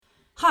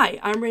Hi,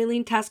 I'm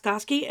Raylene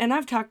Taskoski, and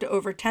I've talked to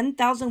over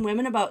 10,000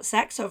 women about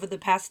sex over the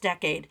past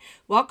decade.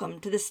 Welcome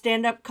to the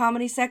Stand Up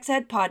Comedy Sex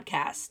Ed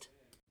podcast.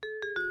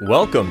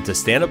 Welcome to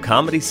Stand Up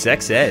Comedy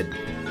Sex Ed.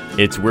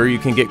 It's where you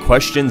can get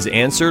questions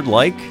answered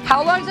like,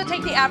 how long does it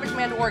take the average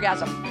man to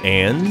orgasm?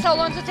 and, How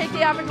long does it take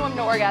the average woman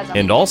to orgasm?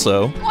 and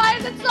also, why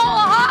is it so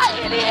hot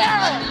in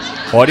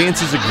here?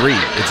 audiences agree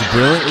it's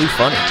brilliantly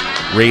funny.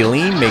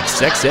 Raylene makes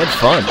sex ed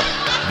fun.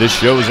 This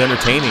show is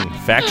entertaining,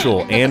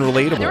 factual, and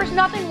relatable. There's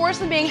nothing worse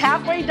than being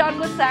halfway done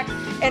with sex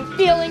and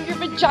feeling your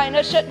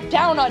vagina shut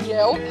down on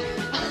you.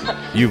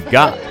 You've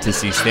got to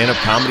see Stand Up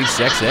Comedy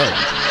Sex Ed.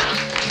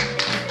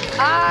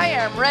 I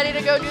am ready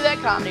to go do that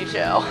comedy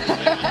show.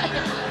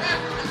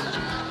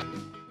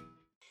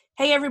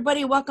 Hey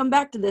everybody, welcome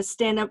back to the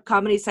Stand Up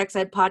Comedy Sex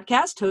Ed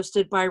podcast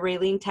hosted by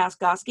Raylene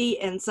Taskoski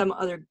and some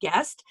other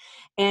guest.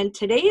 And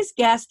today's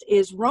guest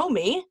is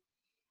Romy.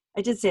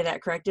 I did say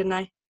that correct, didn't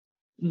I?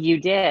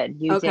 You did.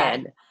 You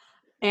did.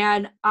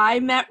 And I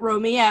met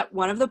Romy at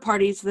one of the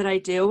parties that I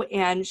do,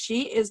 and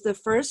she's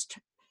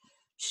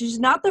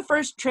not the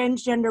first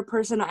transgender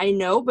person I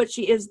know, but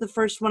she is the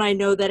first one I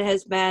know that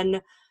has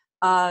been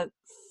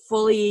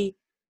fully,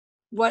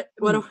 what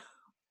do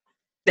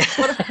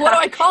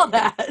I call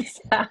that?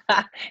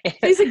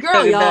 She's a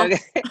girl, y'all.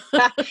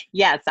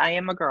 Yes, I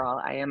am a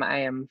girl. I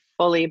am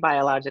fully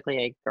biologically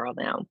a girl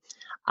now.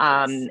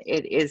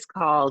 It is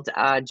called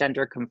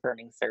gender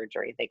confirming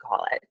surgery, they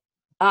call it.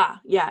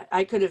 Yeah,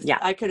 I could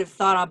have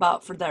thought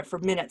about that for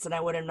minutes and I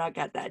would have not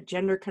got that.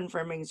 Gender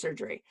confirming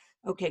surgery.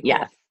 Okay, cool.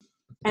 Yes.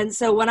 And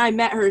so when I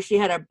met her, she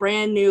had a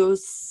brand new,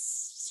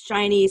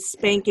 shiny,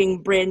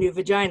 spanking, brand new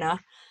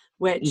vagina,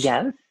 which,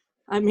 yes.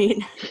 I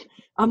mean,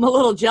 I'm a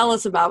little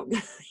jealous about.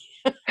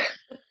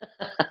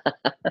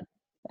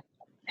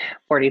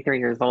 43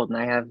 years old and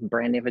I have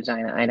brand new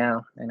vagina. I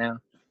know.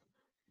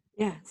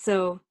 Yeah,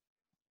 so.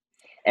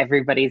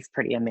 Everybody's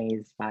pretty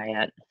amazed by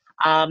it.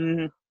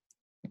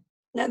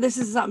 Now, this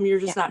is something you're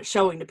just not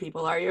showing to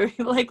people, are you?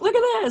 You're like, look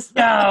at this.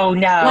 No.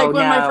 Like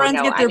when my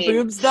friends get their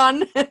boobs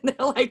done, and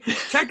they're like,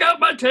 check out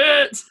my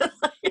tits.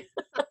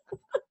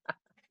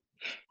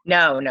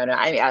 No.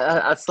 I mean,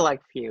 a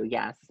select few,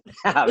 yes.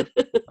 Of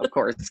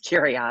course,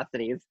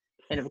 curiosities.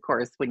 And of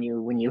course, when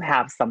you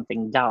have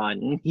something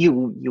done,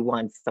 you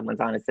want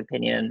someone's honest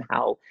opinion on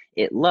how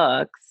it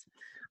looks.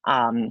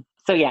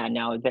 So yeah,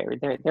 no,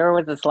 there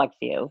was a select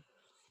few.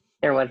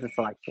 There was a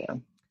select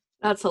few.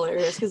 That's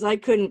hilarious because I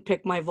couldn't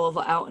pick my vulva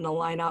out in a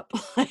lineup.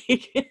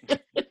 Like,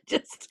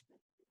 just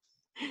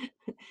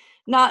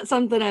not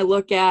something I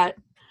look at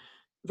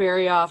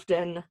very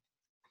often.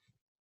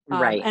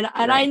 Right. And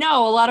I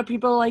know a lot of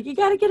people are like, you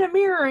got to get a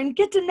mirror and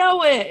get to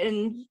know it.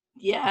 And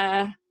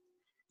yeah,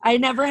 I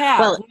never have.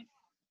 Well,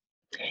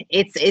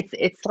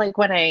 it's like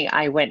when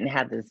I went and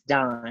had this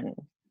done.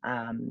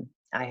 I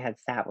had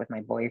sat with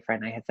my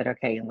boyfriend. I had said,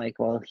 okay, like,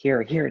 well,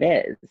 here it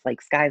is. It's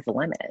like, sky's the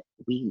limit.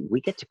 We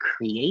get to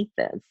create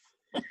this.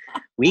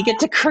 We get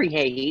to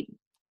create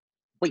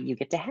what you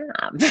get to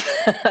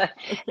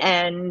have.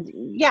 And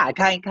yeah,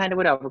 kind of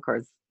went over. Of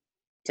course,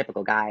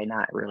 typical guy,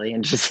 not really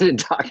interested in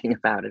talking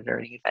about it or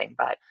anything.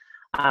 But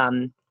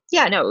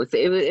yeah, no,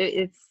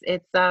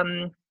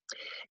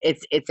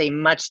 it's a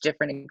much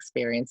different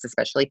experience,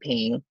 especially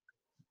peeing.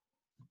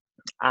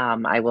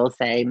 I will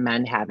say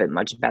men have it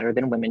much better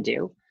than women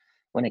do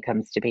when it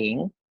comes to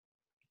peeing.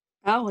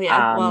 Oh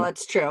yeah, well,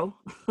 that's true.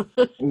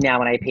 Now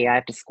when I pee, I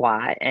have to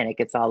squat and it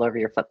gets all over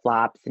your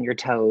flip-flops and your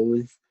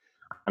toes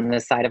on the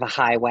side of a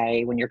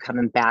highway when you're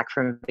coming back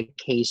from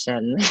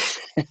vacation.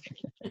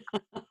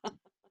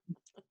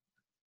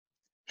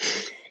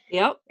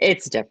 Yep.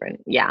 It's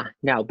different. Yeah,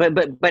 no, but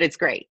it's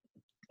great.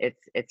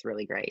 It's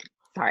really great.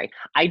 Sorry.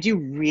 I do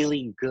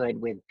really good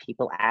with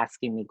people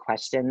asking me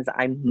questions.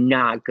 I'm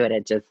not good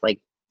at just like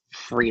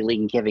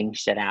freely giving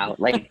shit out.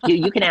 Like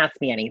you can ask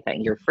me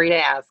anything. You're free to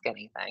ask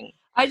anything.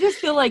 I just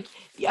feel like,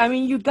 I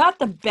mean, you got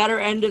the better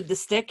end of the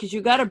stick because you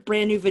got a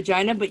brand new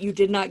vagina, but you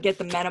did not get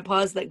the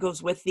menopause that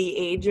goes with the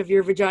age of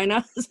your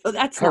vagina. So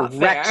that's not fair.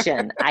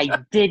 Correction.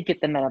 I did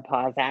get the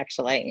menopause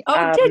actually.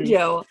 Oh, did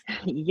you?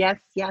 Yes,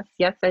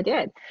 I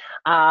did.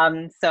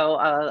 So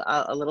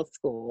a little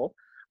school.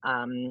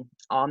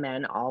 All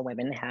men, all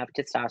women have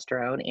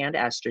testosterone and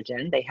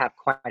estrogen. They have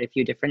quite a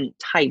few different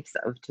types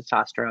of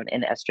testosterone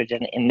and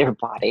estrogen in their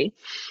body.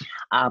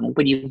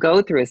 When you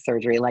go through a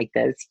surgery like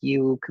this,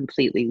 you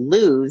completely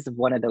lose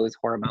one of those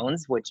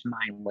hormones, which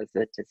mine was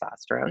the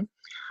testosterone.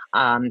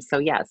 So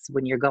yes,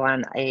 when you go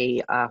on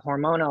a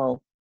hormonal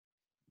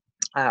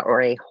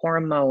or a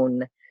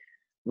hormone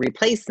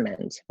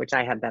replacement, which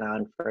I have been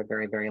on for a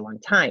very, very long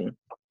time,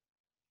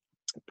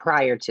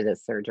 prior to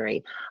this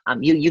surgery,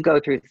 you go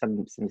through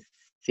some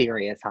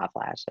serious hot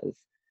flashes.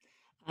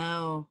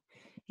 Oh,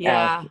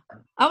 yeah.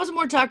 I was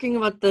more talking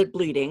about the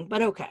bleeding,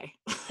 but okay.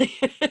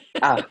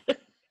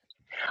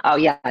 Oh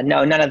yeah,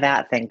 no, none of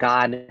that. Thank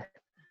God.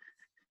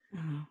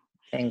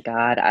 Thank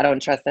God. I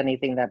don't trust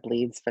anything that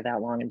bleeds for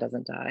that long and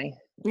doesn't die.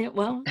 Yeah,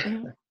 well,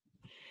 yeah.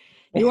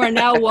 You are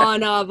now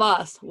one of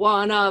us.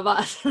 One of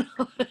us.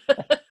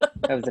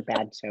 That was a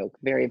bad joke.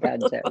 Very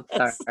bad joke.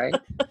 Sorry.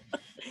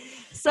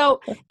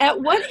 So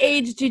at what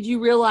age did you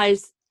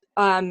realize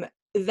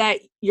that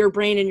your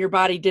brain and your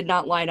body did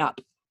not line up?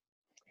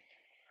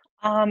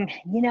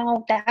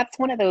 That's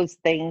one of those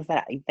things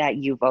that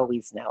you've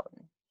always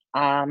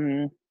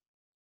known.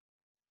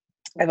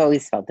 I've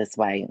always felt this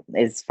way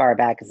as far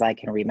back as I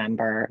can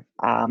remember.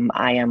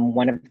 I am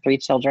one of three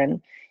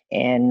children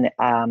in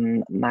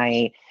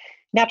my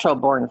natural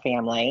born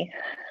family.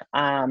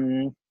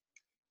 And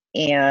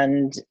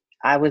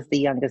I was the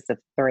youngest of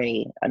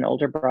three, an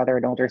older brother,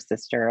 an older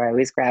sister. I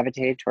always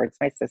gravitated towards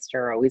my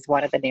sister, always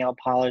wanted the nail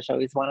polish,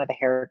 always wanted the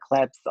hair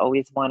clips,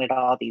 always wanted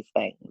all these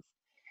things.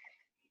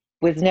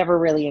 Was never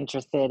really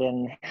interested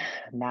in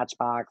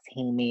Matchbox,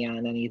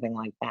 He-Man, anything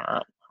like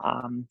that.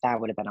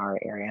 That would have been our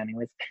area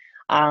anyways.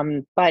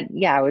 But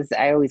yeah,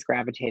 I always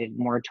gravitated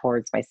more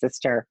towards my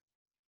sister.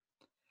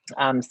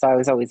 So I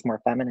was always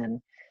more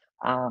feminine.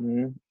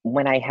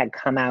 When I had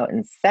come out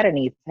and said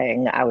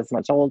anything, I was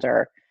much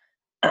older,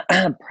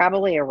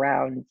 probably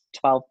around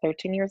 12,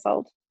 13 years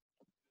old.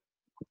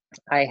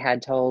 I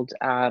had told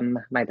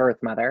my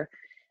birth mother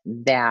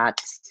that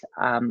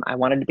I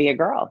wanted to be a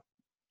girl.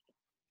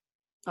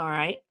 All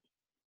right.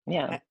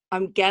 Yeah.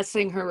 I'm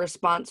guessing her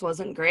response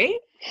wasn't great.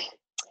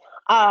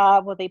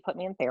 Well, they put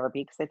me in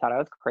therapy because they thought I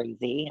was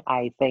crazy.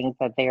 I think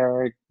that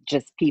they're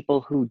just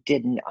people who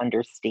didn't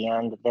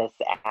understand this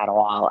at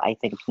all. I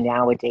think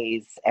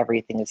nowadays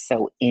everything is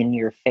so in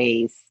your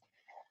face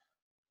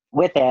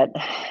with it.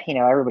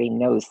 Everybody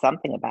knows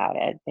something about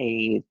it.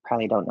 They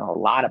probably don't know a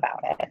lot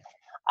about it.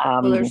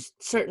 Well, there's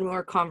certainly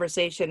more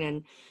conversation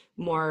and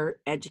more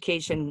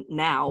education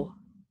now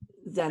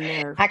than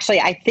there. Actually,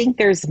 I think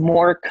there's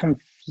more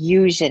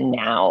confusion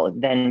now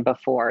than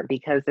before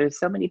because there's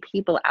so many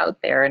people out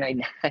there, and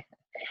I'm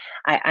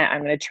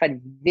going to tread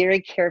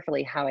very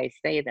carefully how I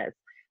say this,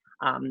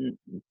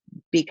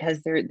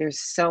 because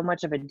there's so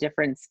much of a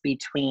difference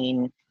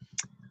between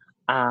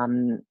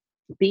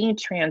being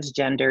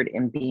transgendered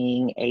and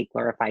being a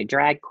glorified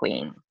drag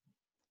queen.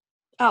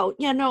 Oh,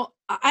 yeah, no,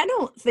 I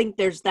don't think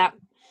there's that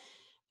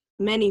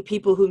many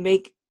people who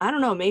make, I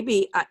don't know,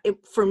 maybe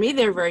for me,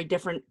 they're very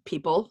different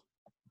people.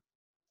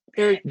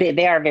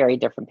 They are very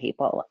different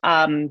people.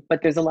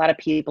 But there's a lot of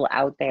people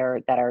out there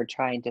that are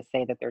trying to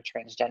say that they're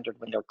transgendered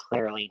when they're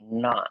clearly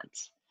not.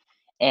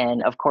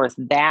 And of course,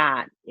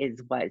 that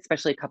is what,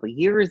 especially a couple of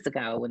years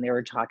ago when they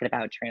were talking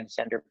about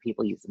transgender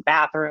people using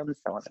bathrooms,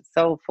 so on and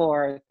so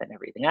forth, and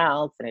everything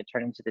else. And it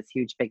turned into this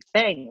huge big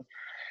thing.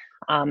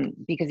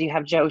 Because you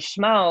have Joe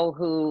Schmo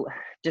who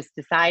just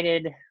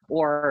decided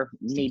or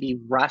maybe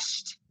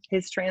rushed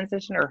his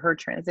transition or her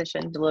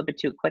transition a little bit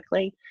too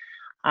quickly.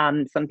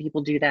 Some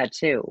people do that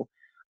too,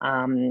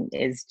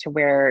 is to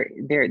where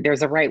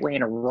there's a right way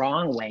and a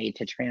wrong way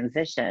to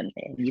transition.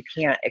 And you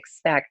can't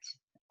expect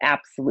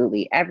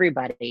absolutely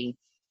everybody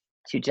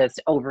to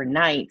just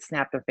overnight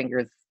snap their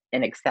fingers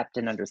and accept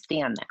and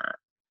understand that.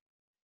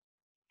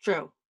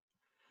 True.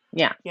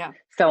 Yeah. Yeah.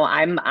 So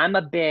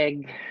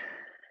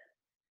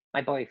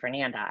my boyfriend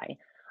and I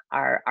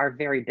are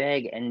very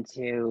big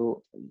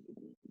into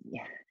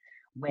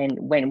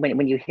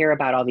when you hear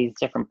about all these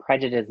different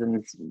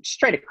prejudices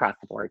straight across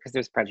the board, because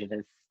there's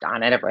prejudice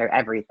on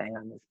everything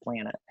on this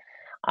planet.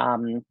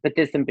 But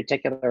this in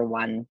particular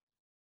one,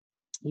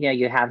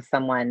 you have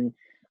someone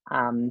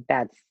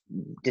that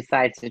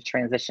decides to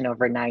transition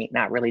overnight,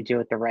 not really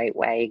do it the right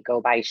way, go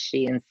by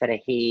she instead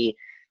of he,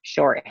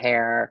 short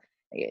hair.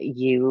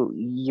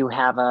 You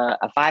have a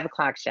 5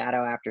 o'clock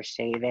shadow after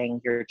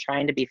shaving. You're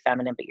trying to be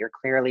feminine, but you're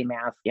clearly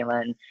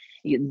masculine.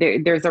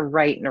 There's a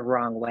right and a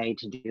wrong way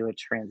to do a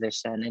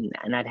transition.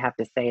 And I'd have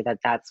to say that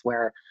that's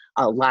where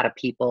a lot of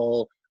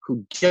people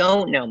who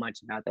don't know much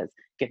about this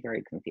get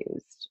very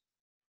confused.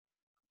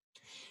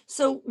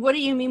 So what do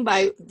you mean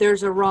by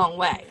there's a wrong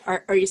way?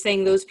 Are you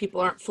saying those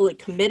people aren't fully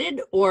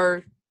committed,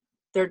 or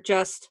they're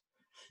just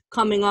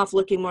coming off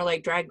looking more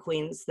like drag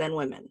queens than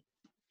women?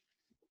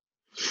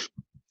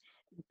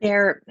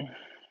 They're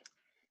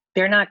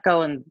not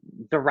going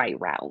the right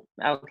route.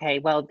 Okay.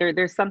 Well,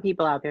 there's some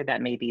people out there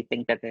that maybe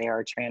think that they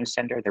are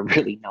transgender. They're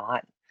really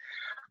not.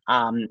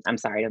 I'm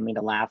sorry, I don't mean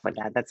to laugh like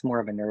that. That's more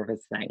of a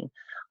nervous thing.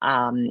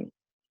 But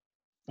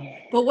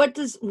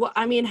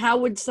how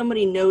would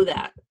somebody know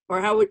that?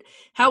 Or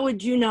how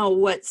would you know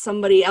what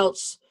somebody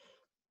else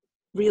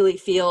really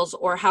feels,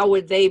 or how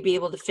would they be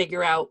able to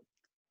figure out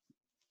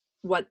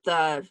where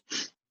the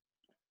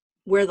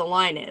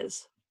line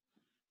is?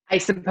 I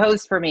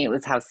suppose for me, it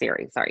was how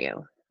serious are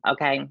you?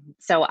 Okay.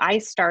 So I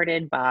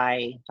started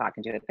by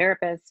talking to a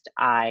therapist.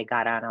 I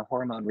got on a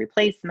hormone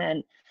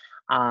replacement.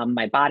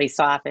 My body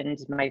softened,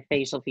 my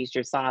facial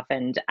features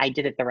softened. I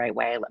did it the right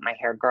way. I let my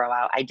hair grow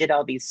out. I did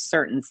all these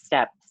certain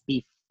steps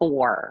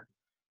before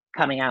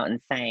coming out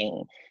and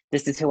saying,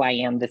 this is who I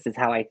am. This is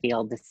how I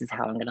feel. This is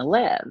how I'm going to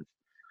live.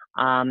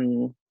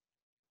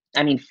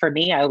 For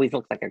me, I always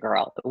looked like a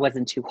girl. It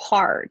wasn't too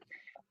hard,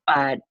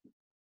 but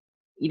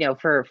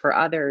for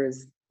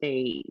others,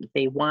 they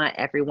want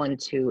everyone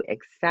to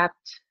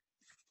accept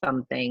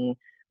something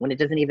when it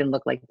doesn't even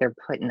look like they're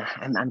putting,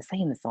 I'm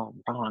saying this all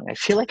wrong. I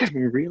feel like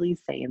I'm really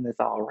saying this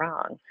all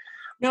wrong.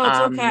 No, it's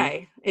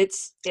okay.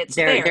 It's They're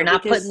fair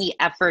not putting because the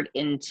effort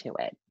into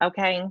it.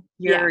 Okay.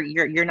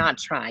 You're not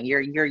trying.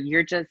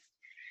 You're just,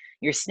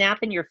 you're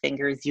snapping your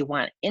fingers. You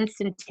want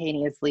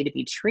instantaneously to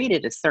be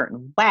treated a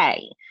certain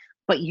way,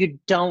 but you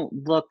don't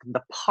look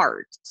the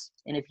part.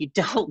 And if you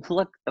don't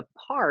look the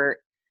part,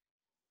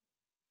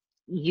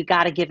 you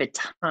got to give it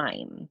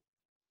time.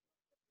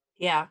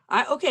 yeah,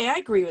 I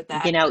agree with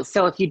that.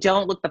 So if you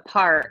don't look the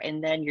part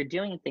and then you're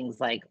doing things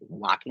like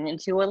walking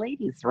into a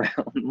ladies' room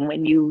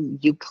when you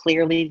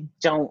clearly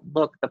don't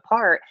look the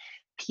part,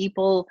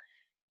 people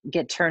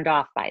get turned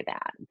off by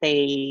that.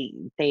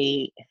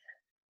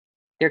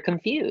 They're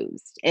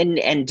confused.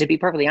 And to be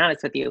perfectly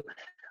honest with you,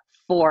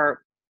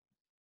 for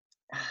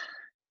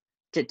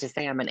to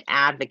say I'm an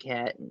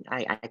advocate,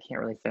 I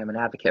can't really say I'm an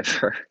advocate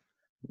for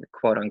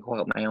quote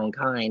unquote my own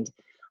kind.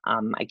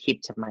 I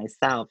keep to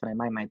myself and I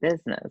mind my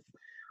business.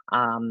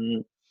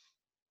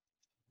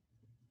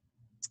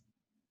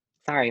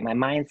 Sorry, my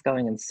mind's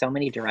going in so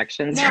many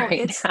directions No, right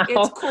it's now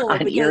cool on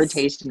because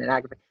irritation and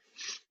aggravation.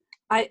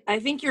 I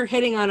think you're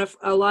hitting on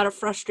a lot of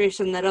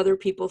frustration that other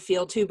people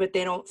feel too, but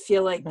they don't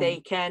feel like they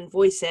can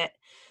voice it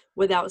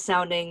without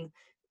sounding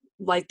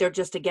like they're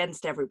just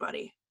against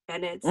everybody.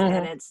 And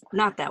it's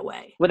not that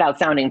way. Without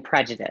sounding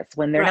prejudiced.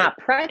 When they're Right. not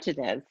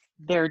prejudiced,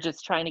 they're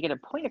just trying to get a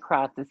point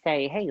across to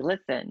say, hey,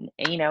 listen,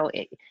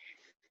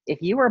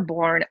 if you were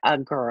born a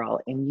girl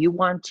and you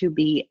want to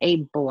be a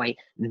boy,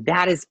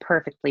 that is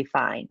perfectly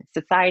fine.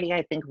 Society,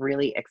 I think,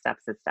 really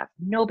accepts this stuff.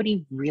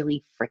 Nobody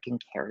really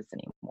freaking cares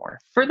anymore,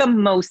 for the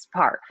most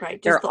part.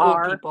 Right, just the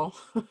old people.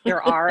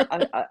 There are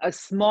a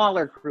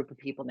smaller group of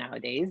people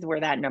nowadays where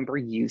that number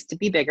used to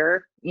be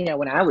bigger.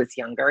 When I was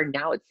younger,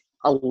 now it's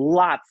a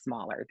lot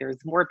smaller.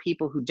 There's more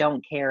people who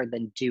don't care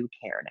than do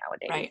care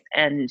nowadays. Right.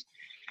 And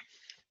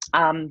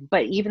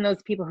but even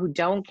those people who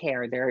don't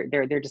care,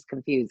 they're just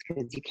confused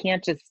because you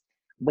can't just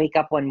wake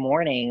up one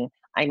morning.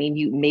 I mean,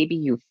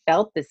 you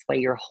felt this way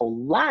your whole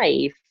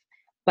life,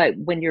 but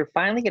when you're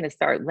finally going to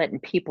start letting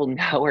people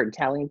know or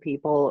telling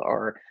people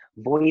or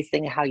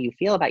voicing how you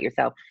feel about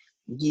yourself,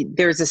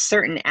 there's a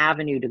certain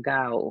avenue to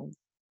go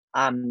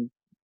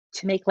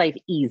to make life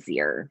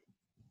easier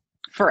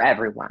for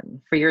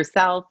everyone, for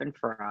yourself and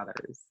for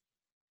others.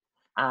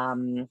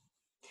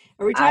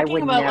 Are we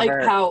talking about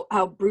like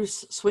how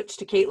Bruce switched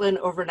to Caitlyn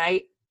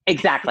overnight?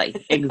 Exactly.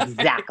 And that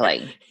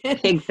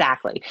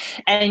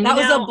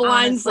was a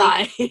blind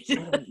side.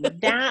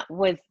 That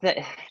was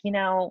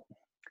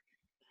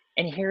and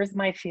here's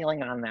my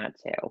feeling on that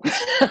too.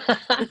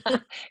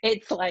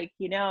 It's like,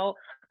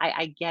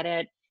 I get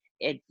it.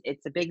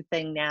 It's a big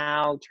thing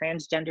now.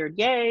 Transgendered,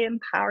 yay,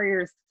 empower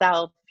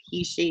yourself,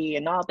 he, she,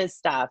 and all this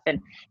stuff. And,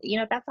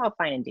 that's all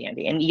fine and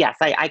dandy. And yes,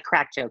 I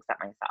crack jokes at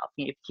myself.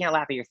 If you can't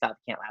laugh at yourself,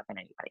 you can't laugh at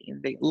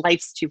anybody.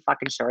 Life's too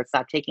fucking short.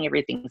 Stop taking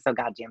everything so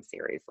goddamn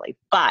seriously.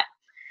 But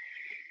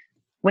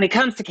when it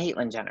comes to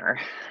Caitlyn Jenner,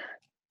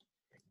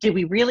 do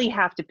we really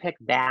have to pick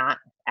that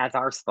as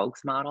our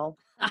spokesmodel?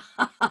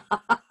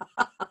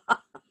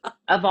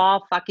 Of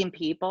all fucking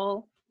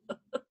people?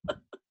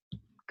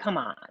 Come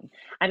on.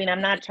 I mean,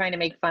 I'm not trying to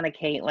make fun of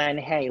Caitlyn.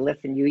 Hey,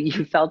 listen,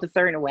 you felt a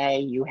certain way.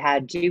 You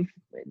had to,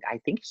 I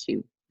think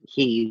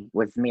he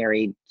was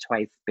married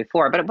twice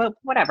before, but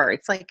whatever.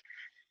 It's like,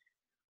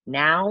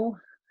 now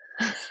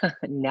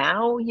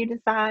you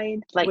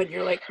decide, like, when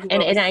you're like,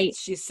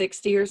 she's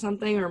 60 or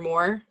something or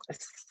more,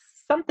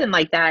 something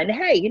like that. And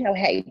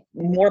hey,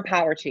 more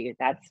power to you.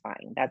 That's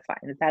fine. That's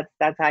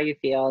how you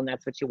feel, and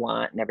that's what you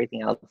want, and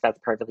everything else, that's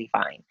perfectly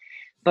fine.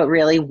 But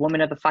really,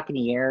 woman of the fucking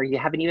year, you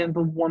haven't even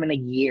been woman a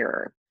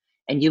year,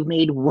 and you've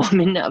made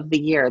woman of the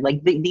year.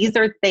 Like these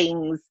are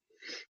things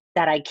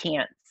that I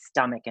can't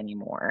stomach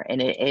anymore, and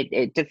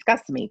it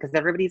disgusts me because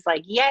everybody's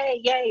like,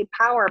 yay,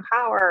 power,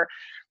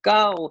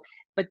 go.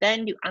 But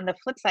then on the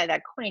flip side of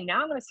that coin,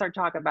 now I'm going to start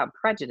talking about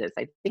prejudice.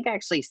 I think I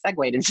actually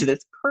segued into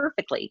this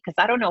perfectly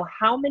because I don't know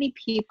how many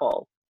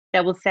people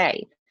that will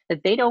say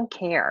that they don't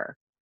care.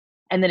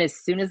 And then as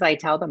soon as I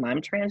tell them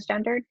I'm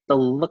transgendered, the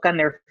look on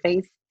their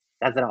face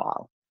says it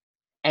all.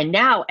 And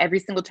now every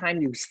single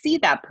time you see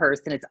that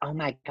person, it's, oh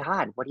my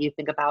God, what do you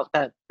think about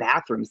the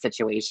bathroom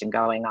situation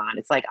going on?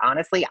 It's like,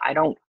 honestly, I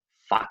don't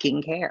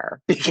fucking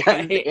care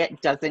because it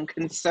doesn't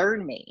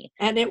concern me.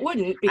 And it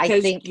wouldn't,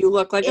 because you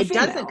look like a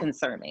female. It doesn't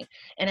concern me.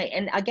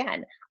 And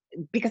again,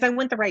 because I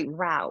went the right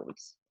route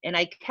and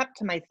I kept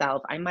to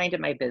myself, I minded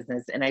my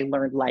business, and I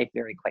learned life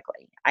very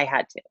quickly. I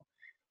had to.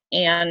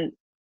 And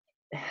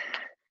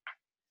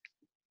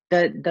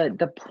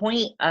the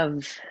point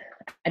of,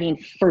 I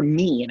mean, for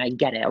me, and I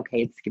get it,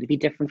 okay, it's going to be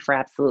different for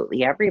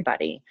absolutely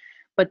everybody.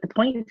 But the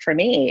point for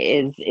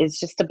me is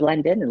just to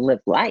blend in and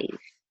live life.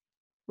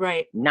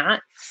 Right.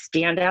 Not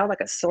stand out like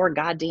a sore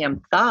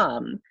goddamn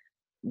thumb,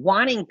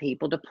 wanting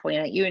people to point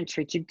at you and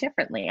treat you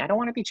differently. I don't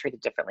want to be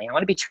treated differently. I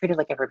want to be treated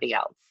like everybody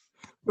else.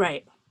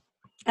 Right.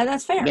 And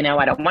that's fair.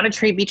 I don't want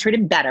to be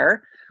treated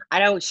better. I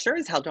don't, sure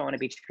as hell don't want to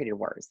be treated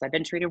worse. I've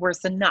been treated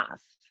worse enough.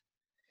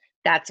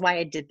 That's why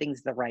I did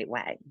things the right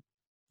way.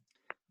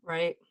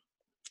 Right.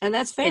 And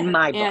that's fair. In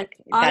my book.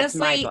 And honestly,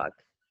 that's my book.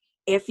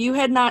 If you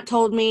had not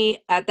told me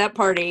at that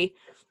party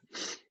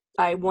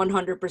I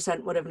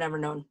 100% would have never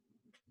known.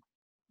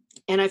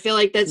 And I feel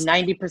like that's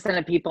 90%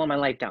 of people in my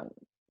life don't.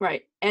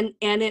 right. And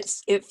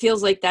it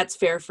feels like that's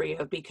fair for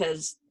you,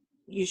 because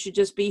you should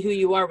just be who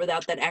you are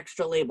without that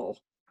extra label.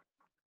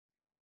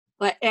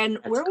 And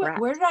That's where correct.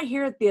 did I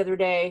hear it the other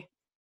day?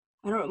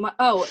 I don't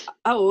know.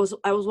 I was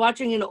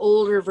watching an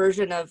older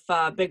version of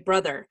Big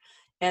Brother,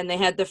 and they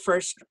had the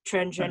first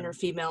transgender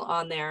female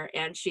on there,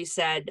 and she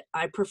said,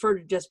 "I prefer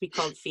to just be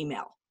called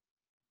female."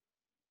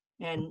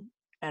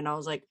 And I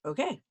was like,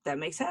 okay, that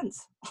makes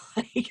sense.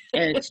 Like,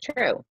 And it's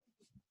true.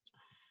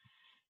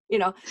 you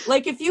know,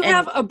 like if you And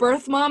have a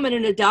birth mom and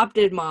an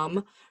adopted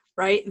mom,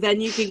 right, then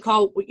you can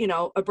call, you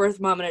know, a birth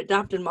mom and an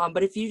adopted mom.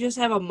 But if you just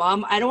have a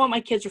mom, I don't want my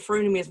kids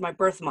referring to me as my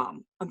birth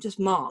mom. I'm just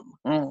mom.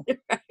 mm,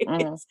 Right?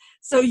 mm,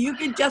 So you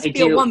could I just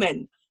be a do.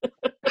 woman.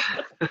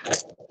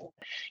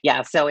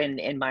 Yeah. So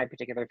in my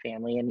particular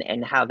family,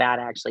 and how that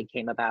actually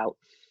came about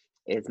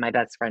is my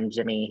best friend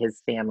Jimmy.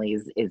 His family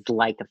is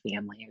like a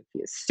family, a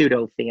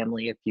pseudo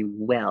family, if you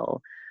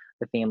will,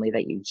 the family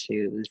that you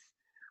choose.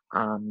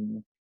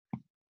 Um,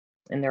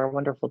 and they're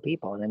wonderful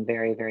people, and I'm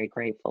very, very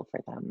grateful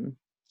for them.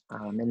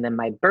 And then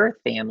my birth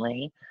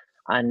family,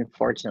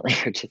 unfortunately,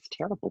 are just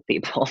terrible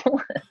people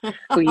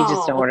who you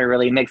just don't Oh, want to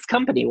really mix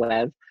company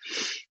with.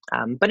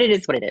 But it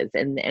is what it is,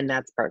 and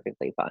that's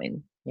perfectly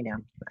fine. You know,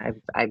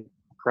 I've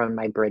grown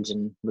my bridge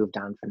and moved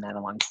on from that a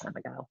long time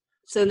ago.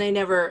 so they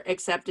never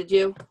accepted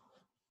you?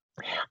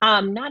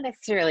 Not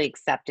necessarily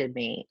accepted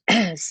me.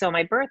 So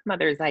my birth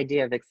mother's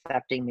idea of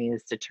accepting me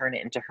is to turn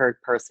it into her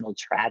personal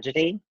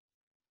tragedy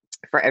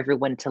for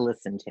everyone to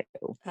listen to.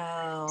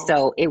 Oh,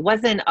 So it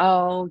wasn't,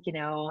 oh, you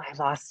know, I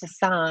lost a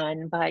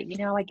son, but you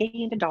know, I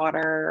gained a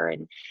daughter,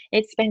 and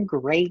it's been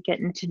great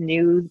getting to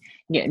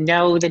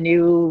know the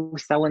new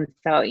so and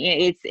so.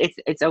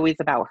 It's always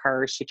about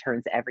her. She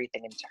turns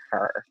everything into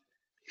her.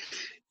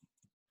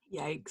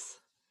 yikes.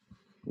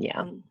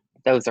 Yeah, Um,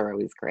 those are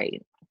always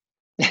great.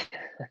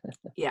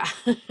 yeah.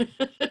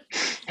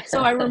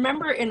 So I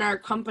remember in our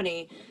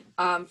company,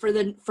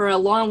 for a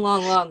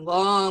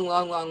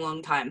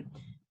long time,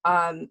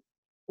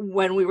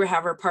 when we were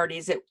have our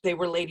parties, they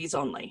were ladies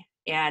only,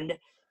 and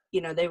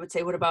you know they would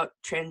say, "What about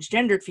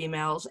transgendered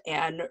females?"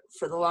 And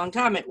for the long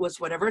time, it was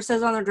whatever it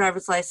says on their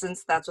driver's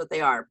license, that's what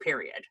they are.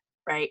 Period.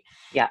 Right.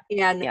 Yeah,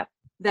 And yeah.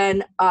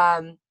 then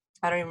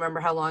I don't even remember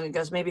how long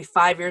ago, maybe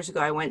 5 years ago,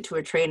 I went to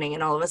a training,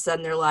 and all of a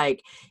sudden they're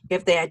like,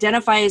 if they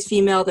identify as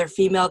female, they're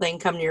female, they can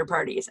come to your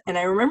parties. And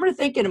I remember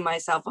thinking to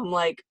myself, I'm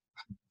like,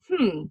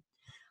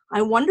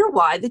 I wonder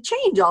why the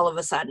change all of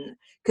a sudden,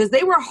 because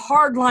they were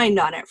hard lined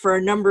on it for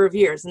a number of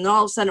years. And then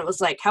all of a sudden it was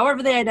like,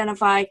 however they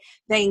identify,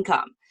 they can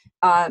come.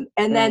 And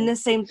then Mm, the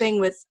same thing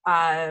with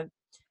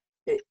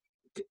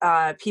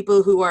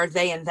people who are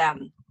they and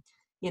them.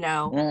 You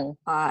know,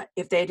 mm.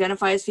 if they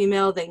identify as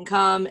female, they can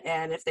come.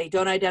 And if they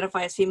don't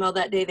identify as female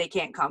that day, they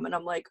can't come. And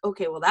I'm like,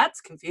 okay, well,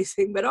 that's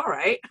confusing, but all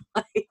right.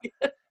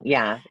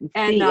 Yeah.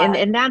 And See,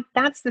 and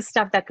that's the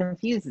stuff that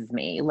confuses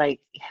me. Like,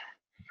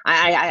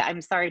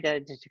 I'm sorry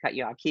to cut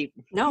you off. Keep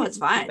no, it's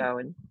keep fine.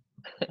 going.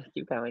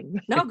 Keep going.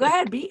 No, go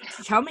ahead.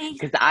 Tell me.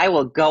 Because I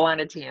will go on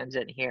a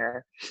tangent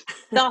here.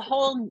 The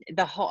whole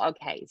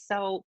okay,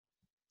 so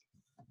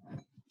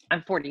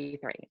I'm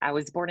 43. I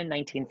was born in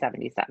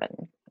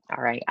 1977.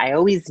 All right. I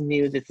always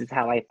knew this is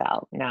how I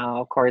felt. Now,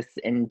 of course,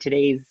 in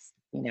today's,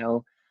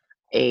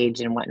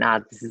 age and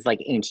whatnot, this is like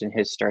ancient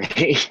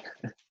history.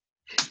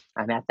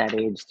 I'm at that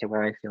age to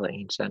where I feel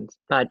ancient.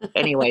 But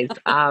anyways,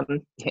 yeah,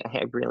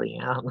 I really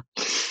am.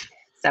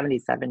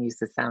 77 used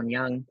to sound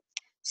young.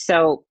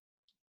 So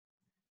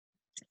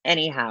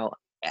anyhow,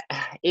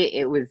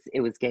 it was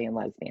gay and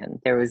lesbian.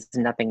 There was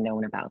nothing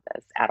known about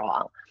this at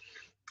all.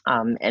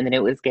 And then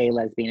it was gay,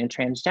 lesbian, and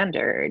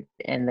transgendered.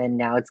 And then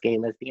now it's gay,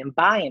 lesbian,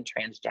 bi, and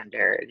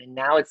transgendered. And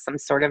now it's some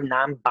sort of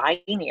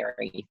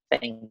non-binary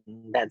thing.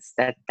 That's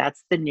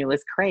the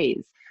newest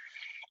craze.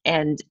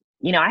 And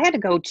I had to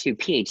go to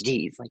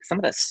PhDs, like some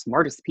of the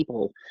smartest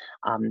people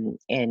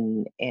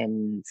in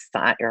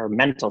or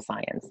mental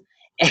science.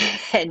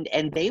 And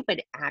they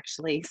would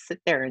actually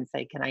sit there and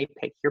say, can I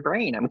pick your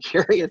brain? I'm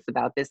curious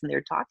about this. And they're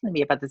talking to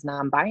me about this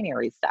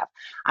non-binary stuff.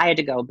 I had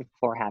to go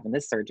before having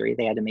this surgery.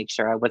 They had to make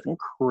sure I wasn't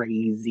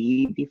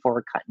crazy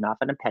before cutting off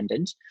an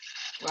appendage.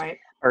 Right.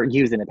 Or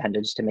use an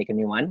appendage to make a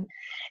new one.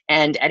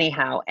 And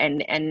anyhow,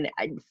 and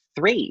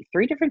three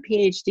different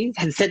PhDs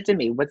had said to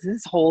me, what's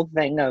this whole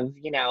thing of,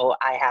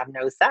 I have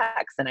no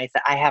sex? And I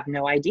said, I have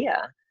no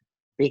idea,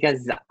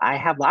 because I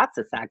have lots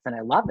of sex and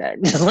I love it.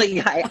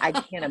 Like, I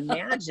can't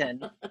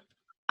imagine.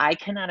 I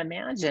cannot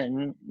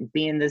imagine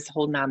being this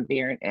whole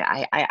non-binary.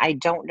 I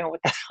don't know what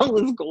the hell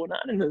is going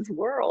on in this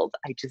world.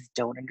 I just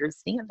don't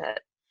understand it.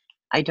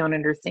 I don't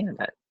understand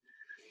it.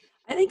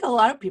 I think a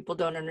lot of people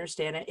don't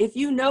understand it. If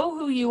you know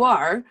who you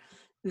are,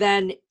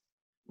 then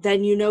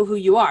you know who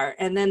you are.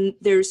 And then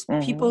there's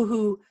Mm-hmm. people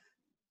who,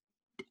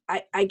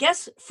 I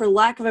guess, for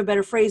lack of a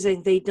better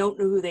phrasing, they don't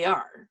know who they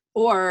are.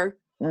 Or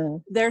Mm-hmm.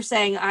 they're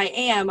saying, I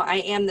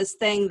am this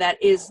thing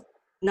that is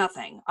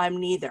nothing.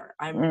 I'm neither.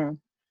 Mm-hmm.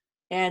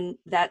 And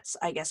that's,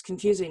 I guess,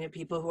 confusing to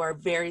people who are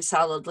very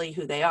solidly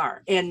who they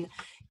are. And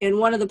in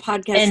one of the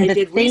podcasts And I the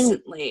did thing,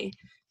 recently,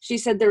 she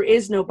said there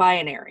is no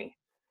binary.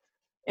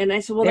 And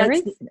I said, well, there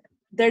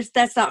is,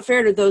 that's not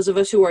fair to those of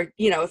us who are,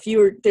 if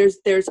you're, there's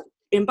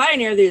in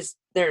binary,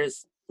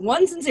 there's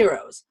ones and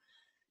zeros.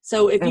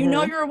 So if you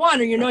know you're a one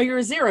or you know you're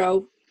a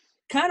zero,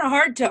 kind of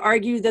hard to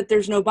argue that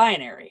there's no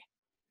binary.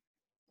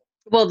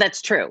 well,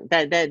 that's true.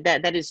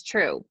 That is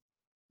true.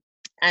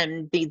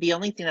 And the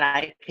only thing that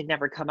I could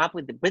never come up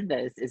with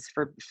this is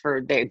for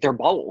they're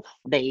both.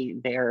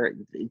 They're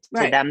to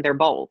Right. them, they're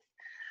both.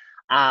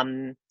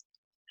 Um,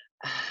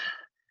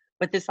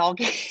 but this all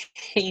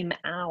came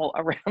out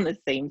around the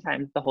same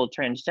time the whole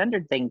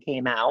transgendered thing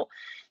came out.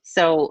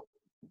 So,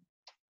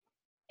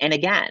 and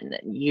again,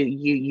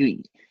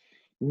 you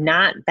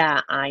not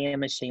that I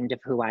am ashamed of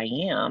who I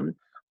am,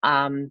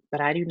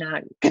 but I do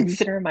not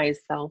consider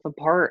myself a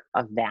part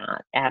of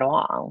that at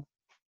all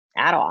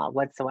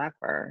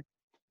whatsoever.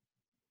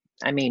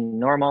 I mean,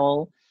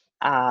 normal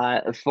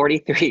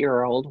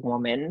 43-year-old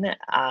woman,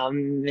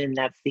 and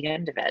that's the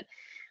end of it.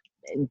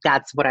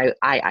 That's what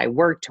I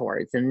work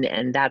towards,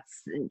 and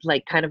that's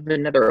like kind of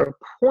another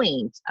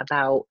point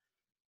about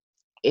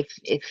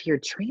if you're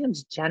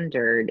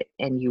transgendered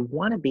and you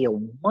want to be a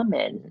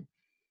woman,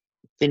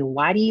 then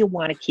why do you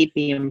want to keep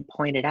being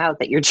pointed out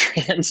that you're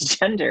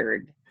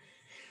transgendered?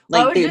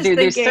 Like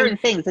there's certain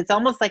things. It's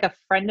almost like a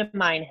friend of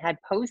mine had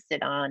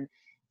posted on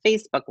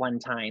Facebook one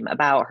time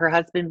about her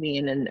husband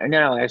being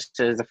no,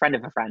 actually, it was a friend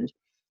of a friend.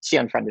 She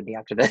unfriended me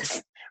after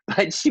this,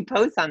 but she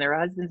posts on their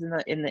husband's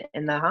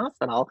in the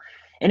hospital,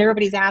 and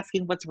everybody's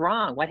asking what's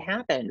wrong, what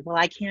happened. Well,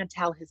 I can't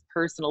tell his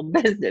personal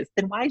business.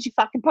 Then why did you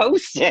fucking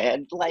post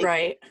it? Like,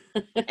 right.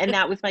 And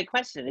that was my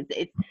question.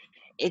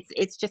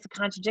 It's just a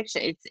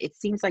contradiction. It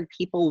seems like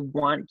people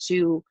want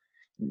to.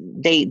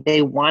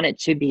 They want it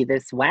to be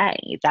this way.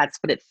 That's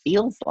what it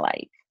feels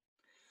like.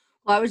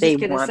 Well, I was just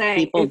going to say,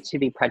 people to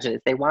be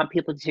prejudiced. They want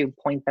people to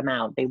point them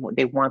out. They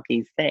want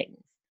these things.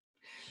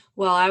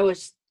 Well, I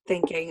was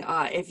thinking,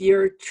 if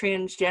you're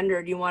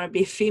transgendered, you want to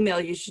be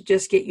female, you should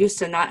just get used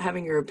to not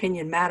having your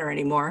opinion matter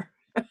anymore.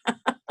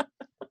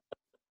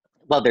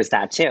 Well, there's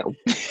that too.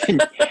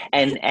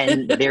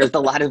 and there's a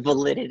lot of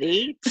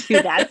validity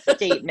to that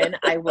statement,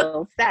 I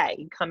will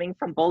say, coming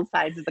from both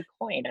sides of the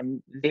coin.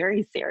 I'm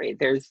very serious.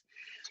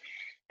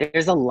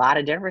 There's a lot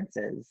of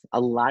differences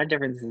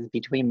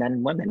between men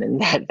and women,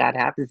 and that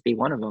happens to be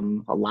one of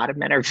them. A lot of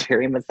men are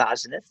very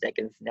misogynistic,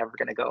 and it's never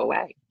going to go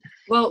away.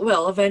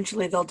 Well,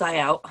 eventually they'll die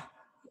out.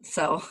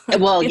 So,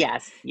 well,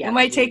 yes. It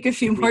might take a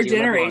few more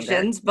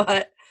generations,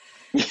 but.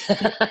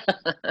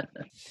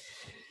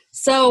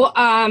 So,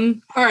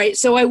 all right.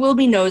 So I will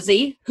be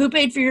nosy. Who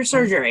paid for your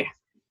surgery?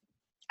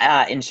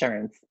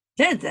 Insurance.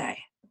 Did they?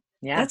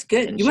 Yeah, that's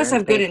good. You must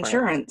have good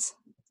insurance.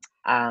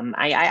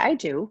 I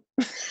do.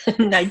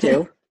 I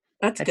do.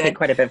 That's good. I pay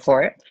quite a bit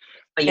for it.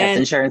 But yes,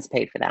 insurance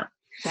paid for that.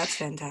 That's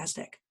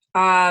fantastic.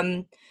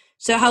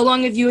 So how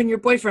long have you and your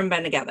boyfriend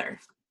been together?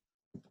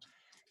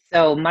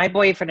 So my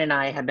boyfriend and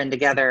I have been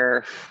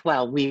together,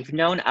 well, we've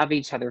known of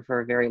each other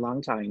for a very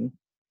long time.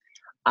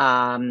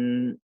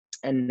 And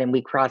then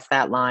we crossed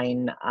that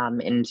line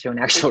into an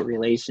actual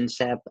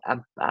relationship of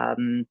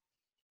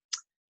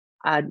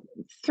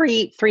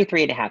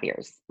 3.5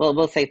 years. Well,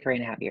 we'll say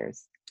 3.5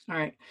 years. All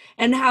right.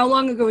 And how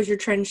long ago was your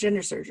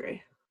transgender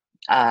surgery?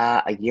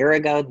 A year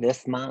ago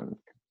this month.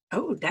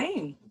 Oh,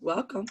 dang.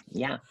 Welcome.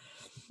 Yeah.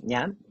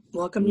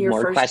 Welcome to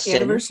your first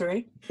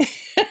anniversary.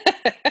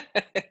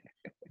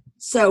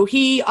 So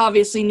he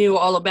obviously knew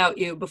all about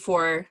you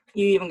before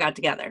you even got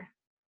together.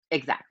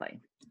 Exactly.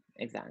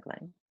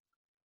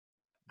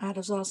 That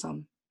is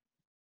awesome.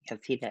 Yes,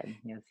 he did.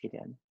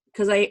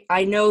 Because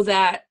I know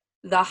that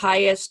the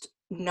highest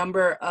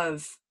number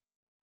of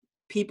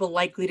people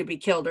likely to be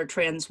killed are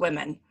trans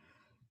women.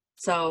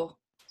 So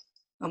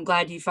I'm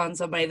glad you found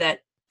somebody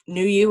that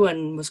knew you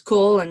and was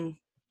cool, and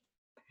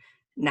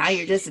now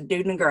you're just a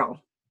dude and a girl.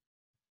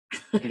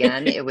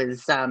 Again, it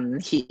was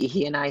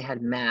he and I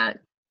had met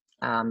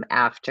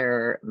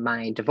after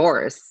my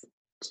divorce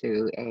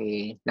to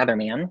another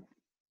man.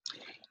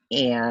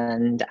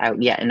 And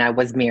I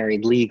was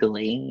married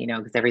legally,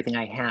 because everything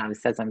I have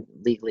says I'm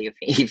legally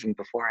even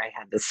before I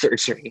had the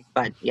surgery.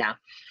 But yeah,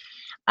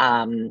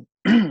 and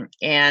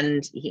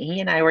he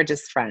and I were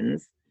just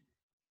friends,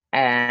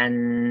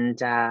 and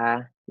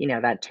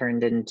that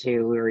turned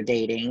into we were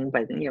dating,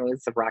 but it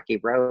was a rocky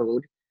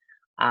road.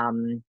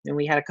 And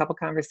we had a couple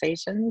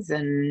conversations,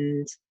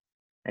 and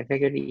I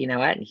figured,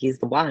 what, he's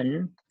the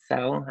one.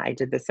 So I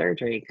did the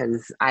surgery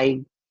because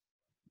I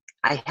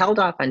held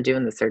off on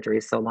doing the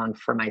surgery so long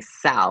for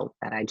myself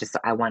that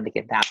I wanted to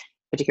give that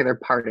particular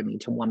part of me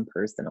to one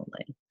person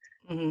only.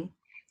 Mm-hmm.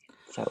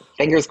 So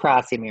fingers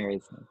crossed he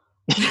marries me.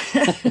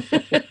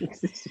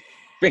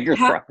 Fingers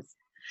crossed.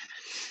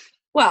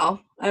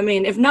 Well, I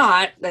mean, if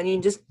not, then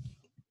you just,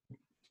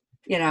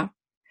 you're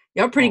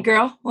a pretty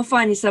girl. We'll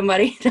find you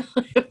somebody.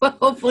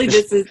 Hopefully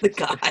this is the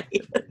guy.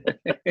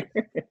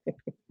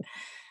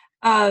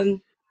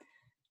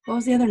 What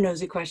was the other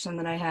nosy question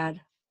that I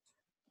had?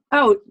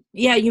 Oh,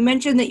 yeah, you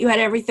mentioned that you had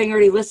everything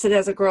already listed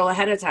as a girl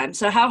ahead of time.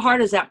 So how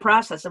hard is that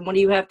process, and what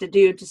do you have to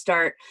do to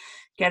start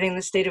getting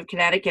the state of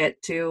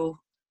Connecticut to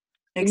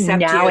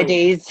accept you?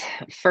 Nowadays,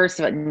 first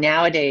of all,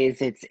 nowadays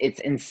it's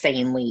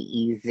insanely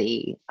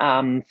easy.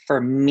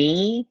 For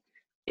me,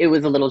 it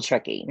was a little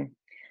tricky.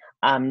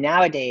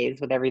 Nowadays,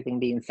 with everything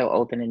being so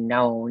open and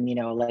known,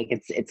 like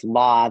it's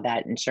law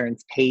that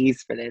insurance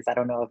pays for this. I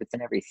don't know if it's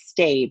in every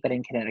state, but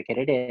in Connecticut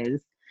it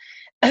is.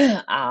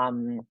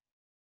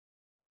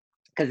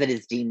 Because it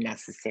is deemed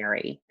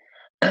necessary.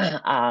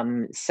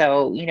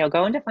 So,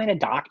 going to find a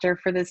doctor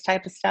for this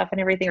type of stuff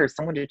and everything, or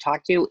someone to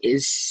talk to,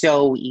 is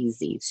so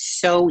easy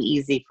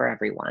for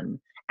everyone.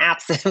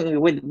 Absolutely.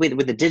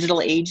 With the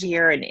digital age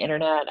here and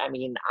internet, I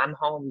mean, I'm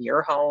home,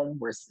 you're home,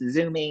 we're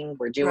Zooming,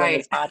 we're doing Right.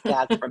 this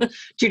podcast from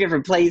two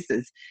different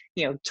places.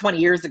 20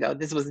 years ago,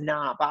 this was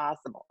not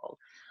possible.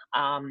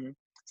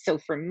 So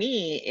for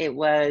me, it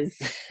was,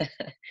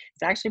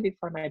 it's actually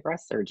before my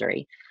breast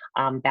surgery,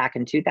 back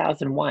in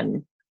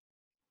 2001.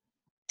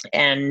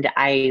 And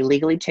I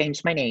legally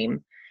changed my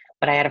name,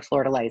 but I had a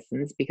Florida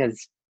license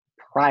because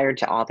prior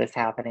to all this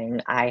happening,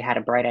 I had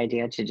a bright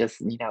idea to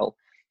just,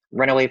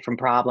 run away from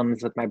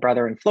problems with my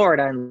brother in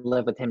Florida and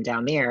live with him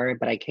down there.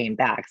 But I came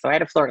back. So I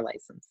had a Florida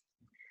license.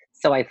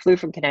 So I flew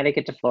from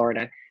Connecticut to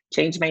Florida,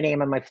 changed my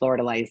name on my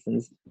Florida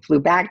license, flew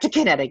back to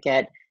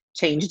Connecticut,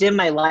 changed in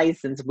my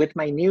license with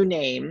my new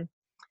name,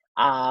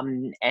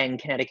 and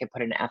Connecticut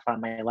put an F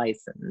on my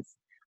license.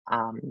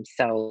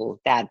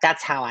 So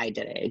that's how I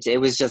did it. It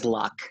was just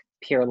luck,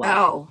 pure luck.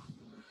 Oh,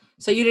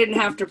 so you didn't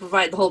have to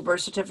provide the whole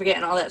birth certificate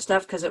and all that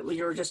stuff because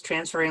you were just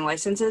transferring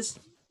licenses?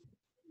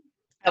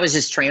 I was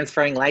just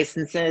transferring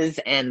licenses,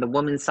 and the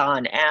woman saw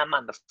an M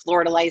on the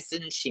Florida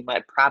license. She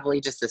might probably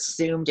just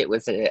assumed it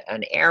was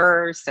an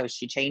error, so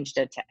she changed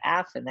it to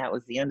F, and that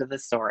was the end of the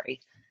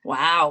story.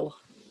 Wow.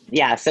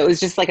 Yeah, so it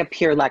was just like a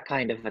pure luck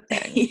kind of a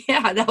thing.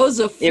 Yeah, that was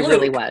a fluke. It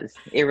really was.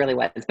 It really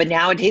was. But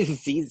nowadays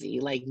it's easy.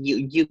 Like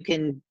you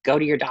can go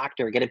to your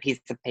doctor, get a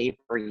piece of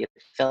paper, you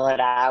fill it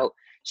out,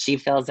 she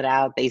fills it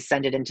out, they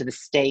send it into the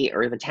state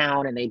or the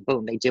town, and they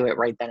do it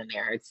right then and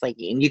there. It's like,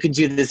 and you can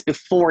do this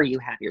before you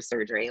have your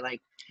surgery. Like,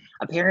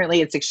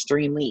 apparently it's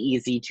extremely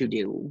easy to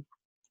do.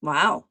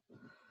 Wow.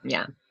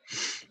 Yeah.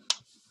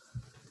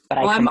 But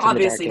well, I'm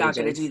obviously not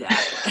going to do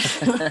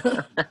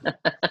that.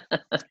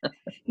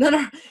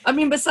 No. I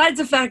mean, besides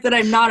the fact that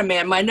I'm not a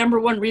man, my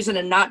number one reason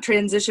to not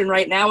transition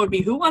right now would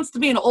be, who wants to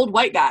be an old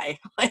white guy?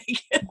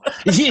 Like,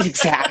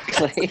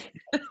 exactly.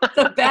 It's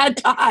a bad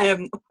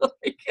time.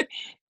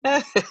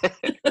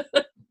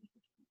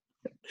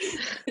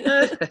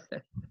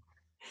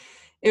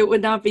 It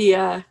would not be.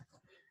 It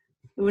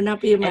would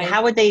not be my. And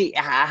how would they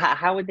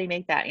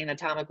make that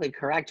anatomically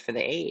correct for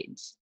the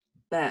age?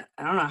 That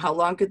I don't know. How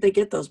long could they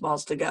get those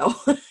balls to go?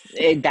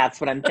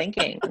 That's what I'm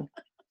thinking.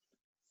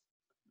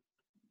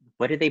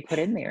 What did they put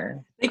in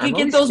there? They could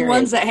get those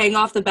ones that hang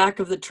off the back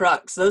of the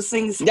trucks. Those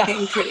things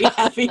hang pretty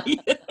heavy.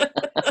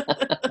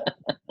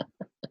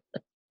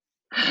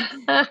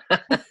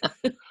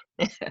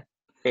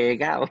 There you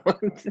go.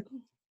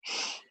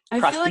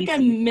 I feel like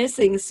I'm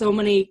missing so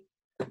many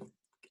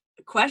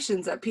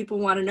questions that people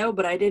want to know,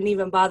 but I didn't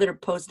even bother to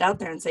post out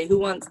there and say who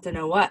wants to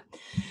know what.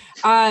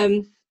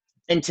 And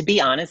to be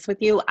honest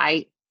with you,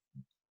 I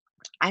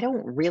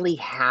don't really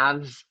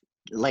have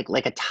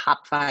like a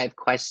top 5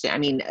 question. I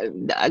mean,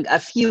 a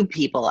few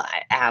people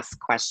ask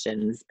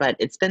questions, but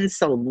it's been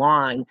so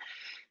long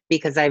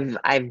because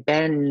I've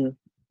been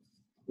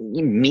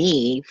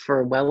me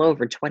for well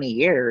over 20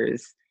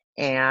 years,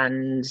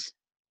 and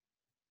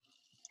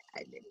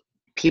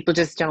people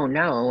just don't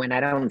know, and I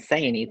don't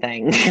say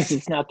anything because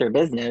it's not their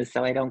business,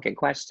 so I don't get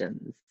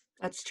questions.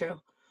 That's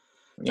true.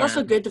 It's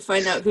also good to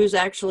find out who's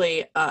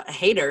actually a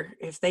hater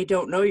if they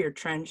don't know you're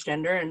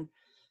transgender, and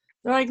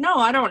they're like, no,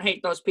 I don't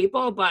hate those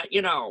people, but,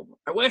 I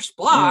wish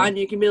blah, and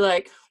you can be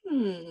like,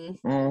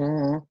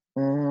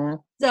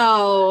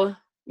 So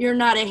you're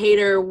not a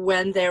hater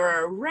when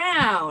they're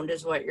around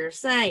is what you're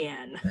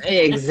saying.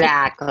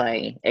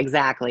 Exactly.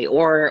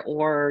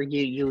 Or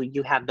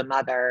you have the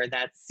mother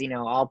that's,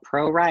 all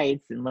pro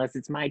rights unless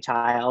it's my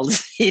child,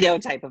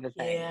 type of a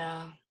thing.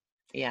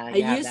 Yeah.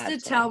 I used to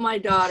tell my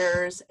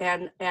daughters,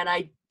 and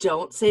I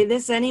don't say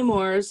this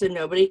anymore, so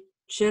nobody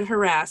should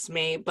harass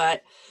me,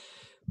 but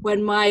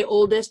when my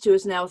oldest, who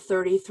is now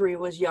 33,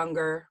 was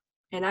younger,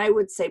 and I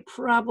would say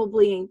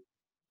probably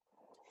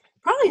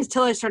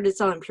until I started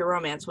selling Pure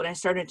Romance, when I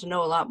started to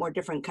know a lot more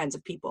different kinds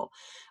of people,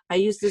 I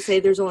used to say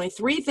there's only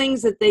 3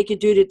 things that they could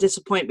do to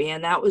disappoint me,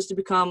 and that was to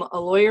become a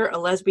lawyer, a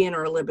lesbian,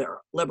 or a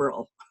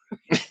liberal.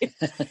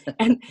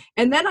 and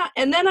then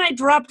I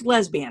dropped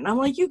lesbian. I'm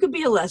like, you could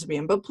be a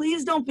lesbian, but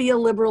please don't be a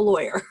liberal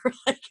lawyer.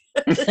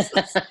 This is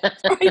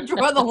where I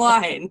draw the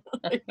line.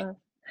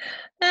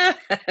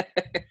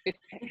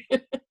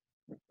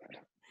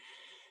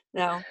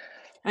 No,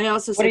 I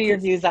also. What are your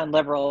views on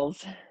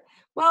liberals?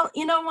 Well,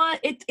 you know what?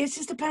 It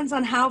just depends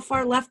on how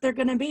far left they're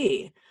going to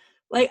be.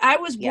 Like, I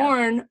was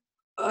born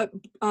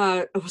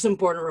I wasn't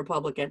born a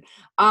Republican.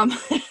 Um,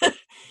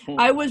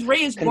 I was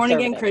raised born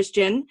again Conservative.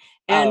 Christian,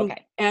 Oh, and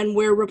okay. and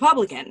we're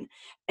Republican,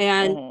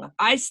 and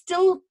I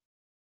still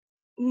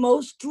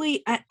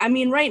mostly. I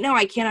mean, right now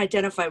I can't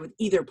identify with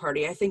either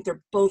party. I think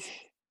they're both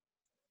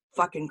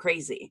fucking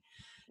crazy,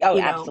 Oh,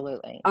 you know,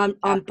 absolutely. on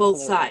both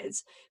Absolutely.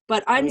 sides.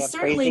 But I'm We have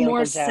certainly crazy more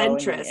Uncle Joe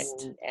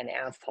centrist. and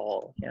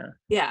asshole. Yeah.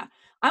 Yeah.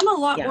 I'm a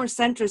lot Yeah. more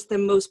centrist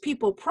than most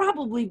people,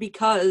 probably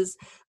because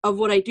of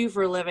what I do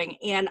for a living.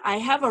 And I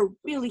have a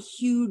really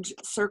huge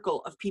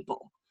circle of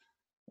people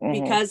Hmm.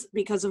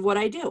 because of what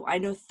I do. I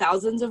know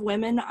thousands of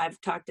women. I've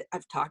talked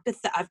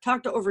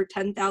to over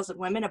 10,000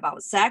 women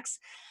about sex.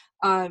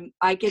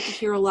 I get to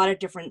hear a lot of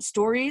different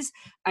stories.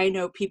 I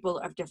know people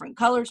of different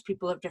colors,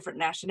 people of different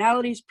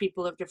nationalities,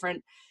 people of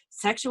different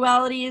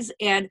sexualities.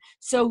 And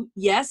so,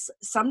 yes,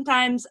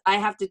 sometimes I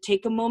have to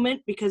take a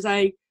moment because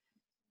I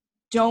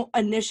don't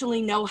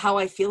initially know how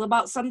I feel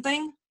about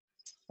something.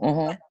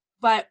 Hmm.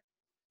 But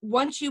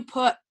once you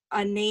put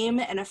a name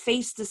and a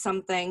face to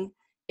something,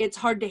 it's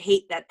hard to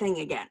hate that thing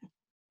again.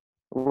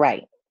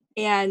 Right.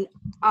 And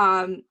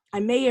I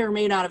may or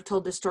may not have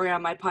told this story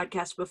on my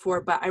podcast before,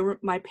 but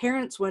my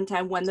parents one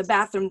time when the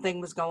bathroom thing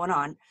was going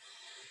on,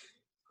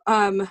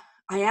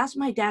 I asked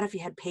my dad if he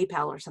had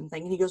PayPal or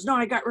something, and he goes, "No,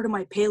 I got rid of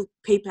my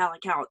PayPal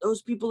account.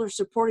 Those people are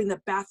supporting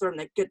the bathroom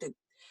that get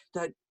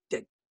the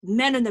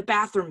men in the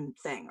bathroom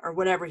thing," or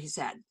whatever he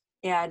said.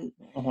 And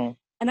Hmm.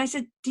 and I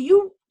said, "Do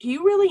you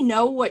really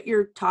know what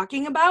you're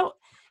talking about?"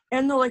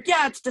 And they're like,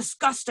 "Yeah, it's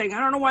disgusting. I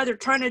don't know why they're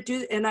trying to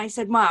do." And I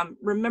said, "Mom,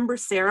 remember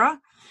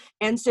Sarah?"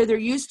 And so there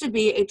used to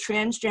be a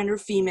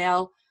transgender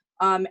female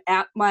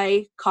at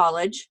my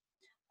college,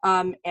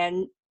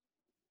 and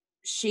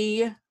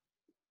she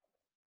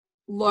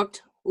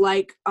looked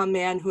like a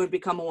man who had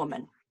become a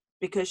woman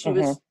because she Hmm.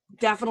 was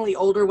definitely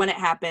older when it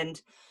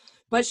happened,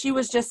 but she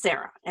was just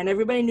Sarah, and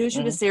everybody knew she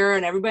Hmm. was Sarah,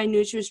 and everybody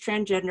knew she was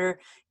transgender,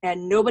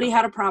 and nobody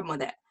had a problem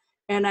with it.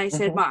 And I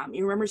said, Hmm. "Mom,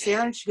 you remember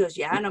Sarah?" And she goes,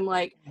 "Yeah." And I'm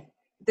like,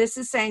 "This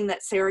is saying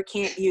that Sarah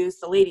can't use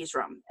the ladies'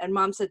 room." And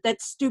Mom said,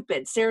 "That's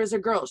stupid. Sarah's a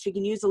girl. She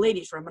can use the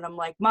ladies' room." And I'm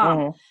like, "Mom,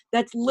 Hmm.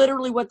 that's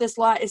literally what this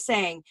law is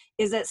saying,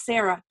 is that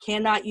Sarah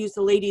cannot use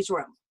the ladies'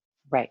 room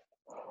Right.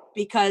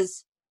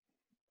 because,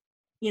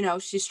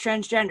 she's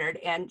transgendered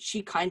and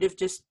she kind of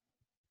just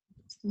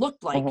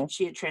looked like Hmm.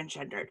 she had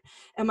transgendered."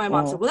 And my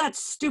mom Hmm. said, "Well,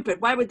 that's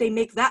stupid. Why would they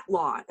make that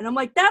law?" And I'm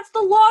like, "That's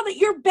the law that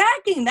you're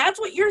backing. That's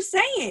what you're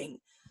saying.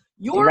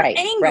 You're Right. Right.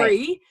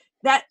 angry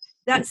that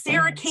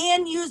Sarah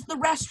can use the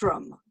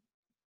restroom."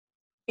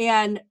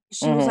 And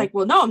she was Hmm. like,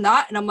 "Well, no, I'm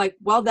not." And I'm like,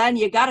 "Well, then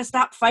you got to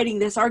stop fighting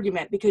this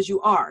argument because you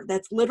are.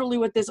 That's literally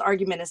what this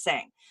argument is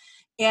saying."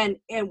 And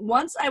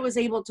once I was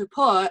able to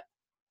put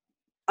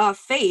a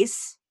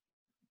face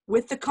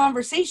with the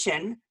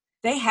conversation,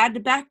 they had to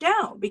back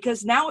down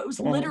because now it was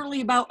Hmm. literally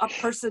about a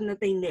person that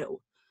they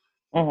knew.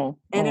 Hmm.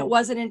 And it Hmm.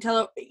 wasn't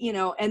until,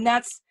 and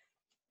that's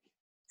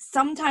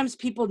sometimes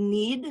people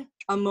need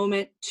a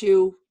moment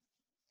to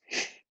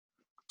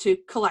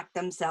collect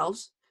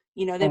themselves.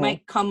 They Hmm.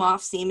 might come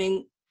off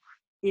seeming,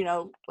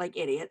 like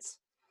idiots,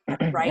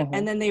 right? Hmm.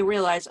 And then they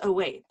realize, oh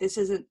wait, this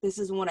isn't this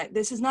is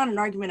not an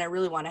argument I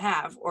really want to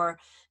have, or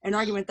an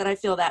argument that I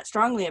feel that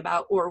strongly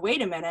about, or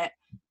wait a minute,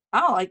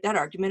 I don't like that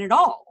argument at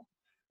all,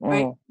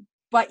 right? Hmm.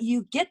 But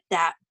you get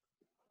that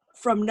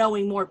from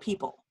knowing more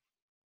people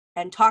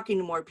and talking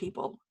to more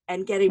people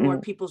and getting more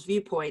Hmm. people's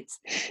viewpoints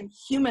and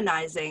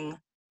humanizing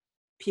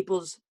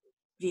people's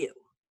view.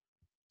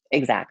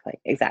 Exactly,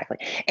 exactly.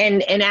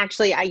 And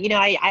actually,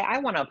 I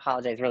want to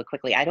apologize really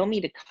quickly. I don't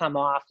mean to come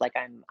off like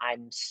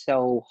I'm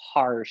so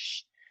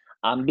harsh,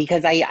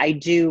 because I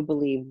do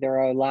believe there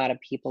are a lot of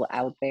people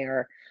out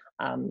there,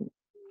 um,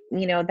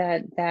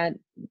 that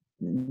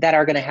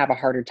are going to have a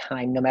harder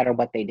time no matter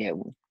what they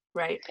do.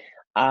 Right.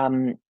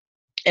 Um,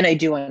 and I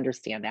do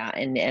understand that,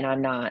 and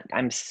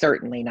I'm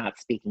certainly not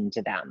speaking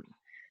to them.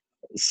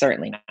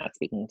 Certainly not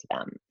speaking to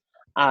them.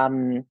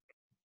 Um,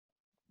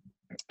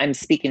 I'm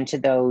speaking to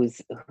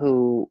those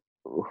who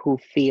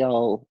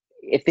feel,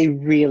 if they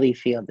really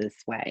feel this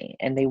way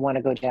and they want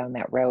to go down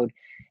that road,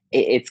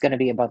 it's going to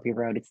be a bumpy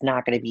road. It's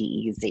not going to be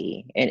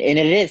easy, and it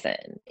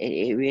isn't.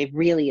 It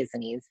really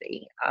isn't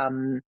easy.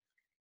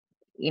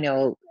 You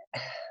know,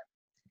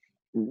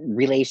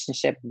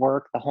 Relationship,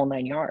 work, the whole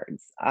nine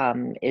yards.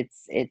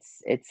 It's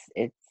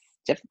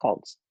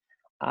difficult.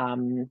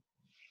 Um,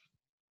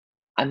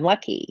 I'm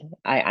lucky.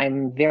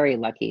 I'm very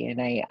lucky,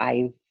 and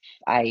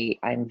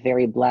I'm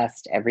very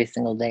blessed every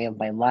single day of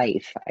my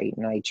life.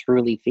 I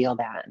truly feel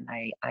that, and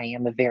I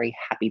am a very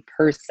happy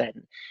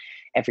person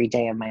every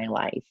day of my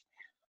life.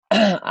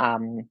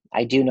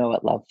 I do know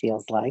what love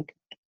feels like.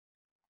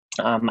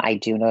 I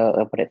do know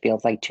what it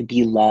feels like to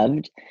be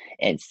loved,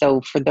 and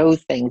so for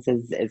those things,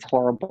 as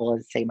horrible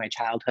as say my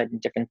childhood and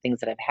different things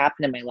that have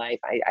happened in my life,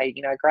 I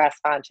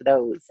grasp onto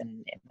those,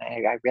 and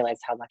I realize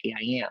how lucky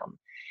I am,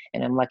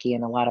 and I'm lucky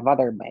in a lot of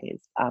other ways.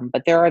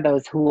 But there are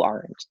those who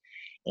aren't,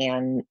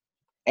 and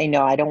I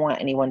know I don't want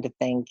anyone to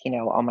think,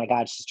 oh my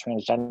God, she's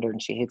transgender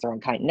and she hates her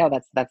own kind. No,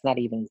 that's not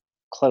even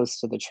close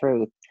to the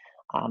truth.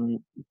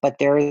 But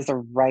there is a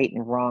right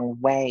and wrong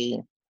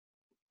way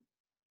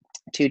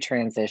to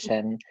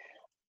transition.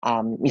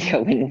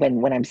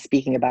 When I'm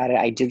speaking about it,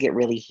 I do get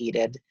really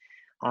heated.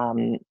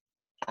 Um,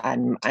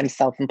 I'm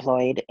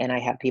self-employed, and I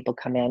have people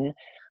come in.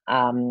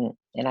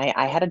 And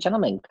I had a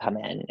gentleman come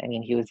in. I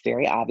mean, he was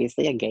very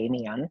obviously a gay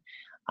man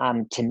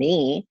to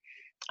me.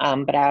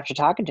 But after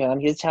talking to him,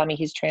 he was telling me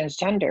he's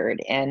transgendered,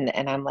 and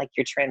I'm like,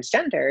 "You're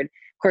transgendered?"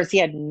 Of course, he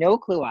had no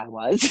clue I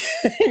was,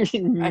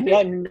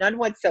 none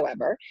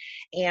whatsoever.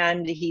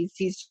 And he's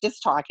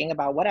just talking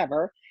about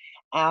whatever.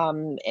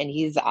 And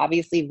he's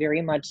obviously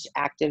very much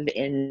active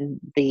in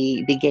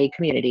the gay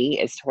community,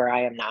 as to where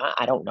I am not.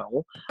 I don't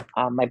know.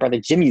 My brother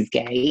Jimmy's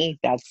gay.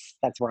 That's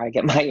where I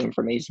get my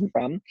information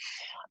from,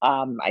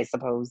 I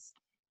suppose.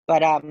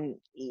 But and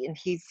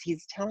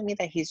he's telling me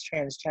that he's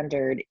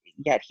transgendered,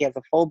 yet he has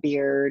a full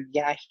beard.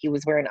 Yeah, he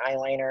was wearing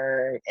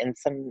eyeliner and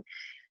some,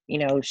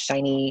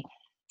 shiny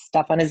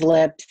stuff on his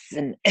lips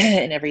and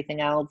and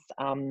everything else.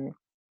 And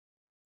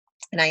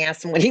I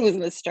asked him when he was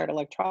going to start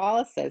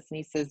electrolysis, and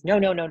he says, "No,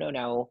 no, no, no,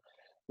 no,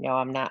 no.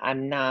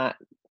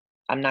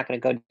 I'm not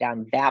going to go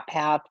down that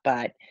path.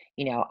 But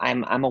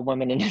I'm a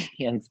woman in a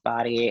man's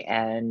body,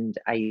 and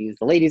I use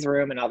the ladies'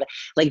 room and all that."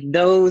 Like,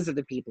 those are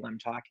the people I'm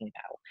talking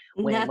about.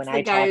 That's When the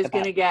I guy talk who's about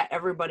going to get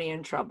everybody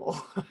in trouble.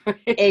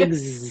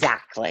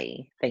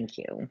 exactly, thank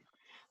you,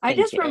 I thank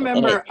just you. And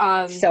remember,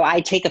 so I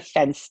take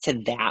offense to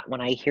that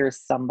when I hear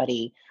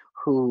somebody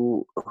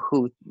who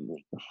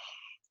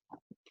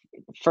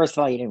first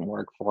of all, you didn't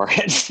work for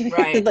it.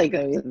 right. Like,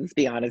 let's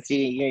be honest,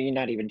 you're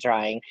not even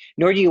trying,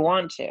 nor do you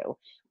want to.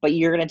 But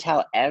you're going to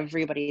tell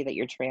everybody that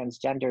you're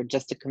transgender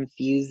just to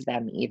confuse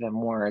them even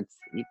more.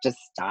 Just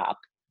stop.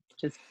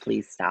 Just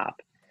please stop.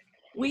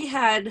 We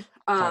had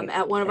Sorry.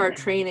 at one of our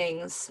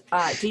trainings,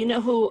 do you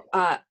know who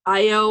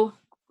Io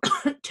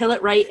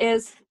Tillett Wright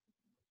is?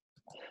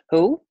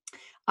 Who?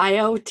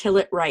 Io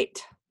Tillett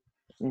Wright.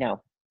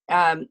 No.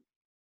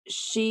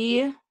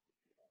 She,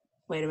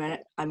 wait a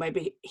minute, I might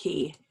be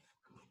he.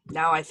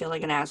 Now I feel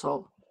like an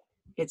asshole.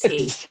 It's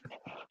he.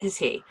 It's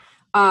he.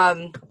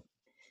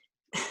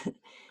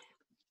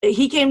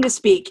 He came to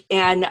speak,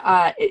 and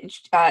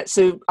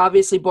so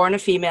obviously born a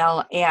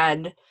female,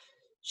 and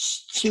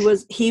she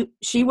was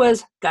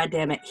God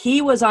damn it,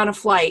 he was on a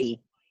flight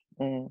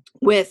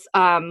with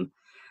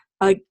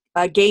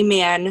a gay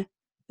man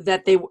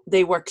that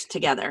they worked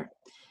together,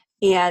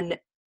 and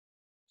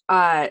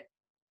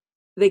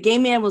the gay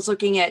man was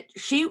looking at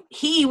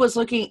he was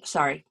looking,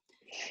 sorry,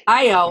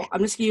 Io,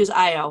 I'm just gonna use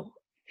Io.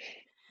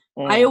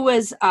 Io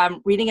was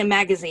reading a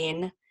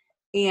magazine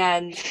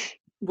and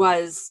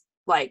was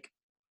like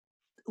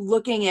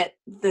looking at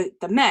the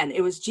men.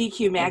 It was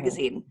GQ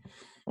magazine.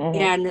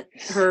 And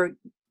her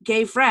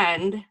gay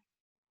friend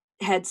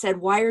had said,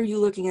 "Why are you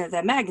looking at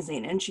that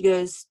magazine?" And she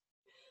goes,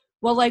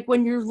 "Well, like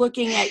when you're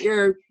looking at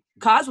your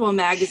Cosmo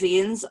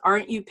magazines,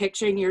 aren't you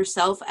picturing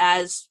yourself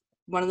as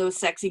one of those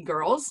sexy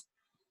girls?"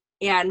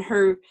 And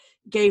her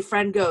gay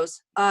friend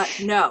goes,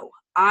 "No,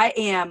 I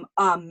am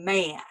a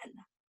man.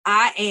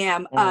 I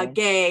am a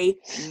gay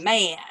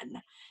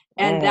man."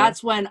 And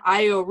that's when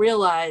Io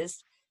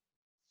realized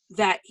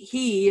that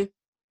he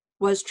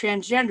was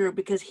transgender,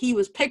 because he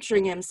was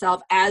picturing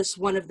himself as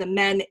one of the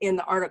men in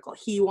the article.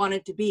 He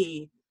wanted to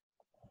be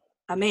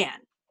a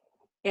man.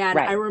 And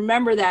I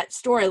remember that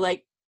story,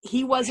 like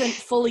he wasn't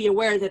fully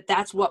aware that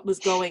that's what was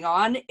going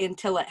on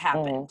until it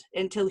happened,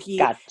 until he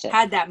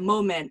had that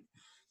moment.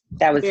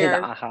 That was his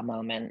aha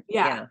moment.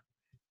 Yeah.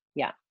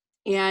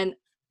 And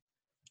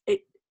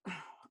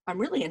I'm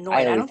really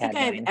annoyed. I don't think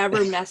I've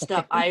ever messed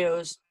up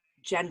Io's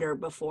gender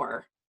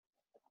before.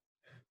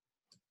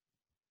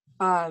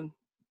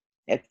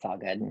 It's all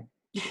good.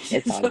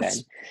 It's all good.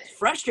 It's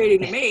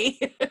frustrating to me.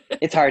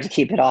 It's hard to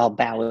keep it all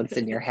balanced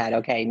in your head.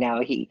 Okay,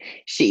 now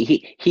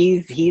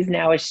he's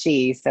now a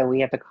she, so we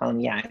have to call him.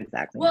 Yeah,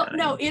 exactly. Well,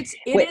 no, it is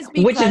because,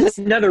 which is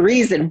another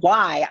reason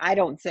why I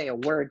don't say a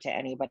word to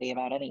anybody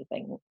about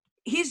anything.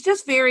 He's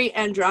just very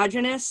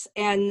androgynous,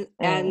 and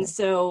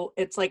so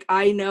it's like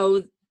I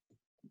know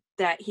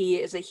that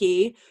he is a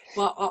he,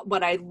 but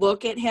when I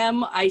look at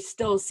him, I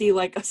still see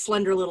like a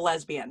slender little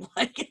lesbian.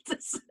 Like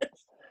it's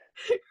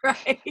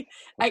right.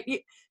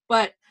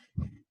 But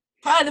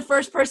probably the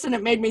first person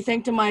that made me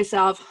think to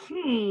myself,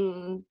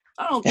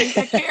 I don't think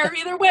I care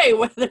either way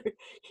whether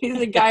he's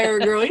a guy or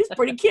a girl. He's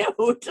pretty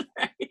cute.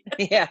 Right?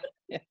 Yeah.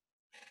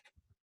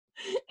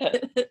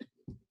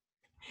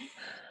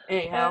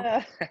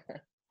 Anyhow.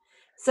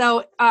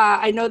 So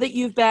I know that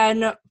you've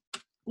been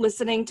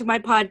listening to my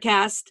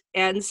podcast,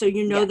 and so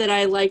you know that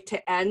I like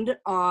to end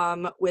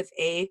with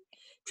a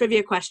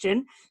trivia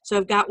question. So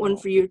I've got one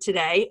for you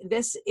today.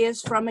 This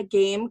is from a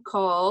game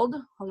called,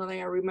 hold on, I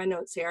gotta read my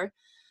notes here.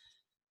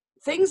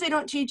 Things They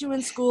Don't Teach You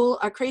in School,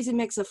 a crazy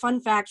mix of fun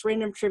facts,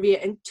 random trivia,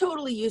 and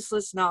totally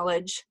useless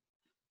knowledge.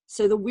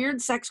 So the weird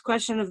sex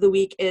question of the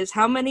week is,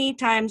 how many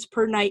times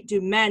per night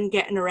do men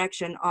get an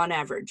erection on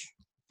average?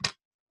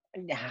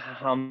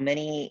 How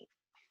many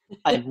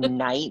a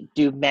night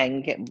do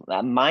men get?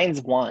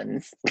 Mine's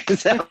once.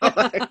 So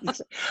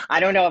I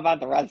don't know about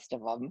the rest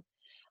of them.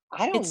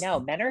 I don't know.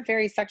 Men are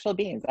very sexual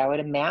beings. I would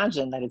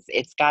imagine that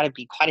it's got to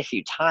be quite a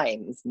few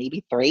times,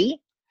 maybe 3.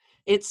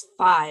 It's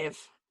 5.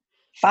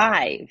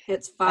 5.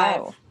 It's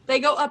 5. Oh. They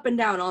go up and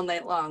down all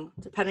night long,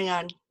 depending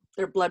on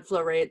their blood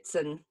flow rates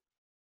and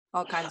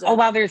all kinds of. Oh,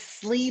 while they're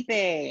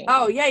sleeping.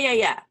 Oh,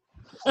 yeah.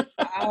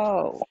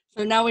 Oh.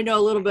 So now we know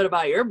a little bit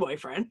about your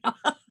boyfriend.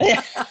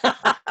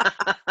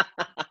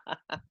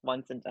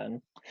 Once and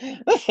done.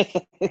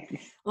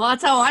 Well,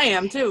 that's how I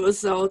am too.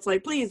 So it's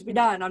like, please be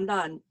done. I'm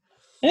done.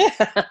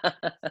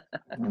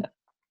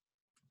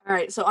 All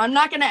right. So I'm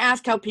not going to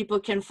ask how people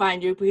can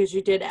find you because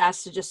you did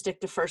ask to just stick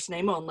to first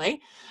name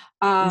only.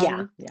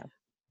 Yeah.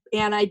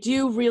 And I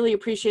do really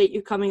appreciate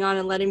you coming on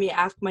and letting me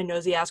ask my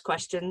nosy ass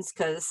questions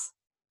because,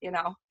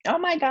 Oh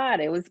my God,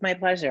 it was my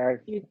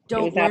pleasure. You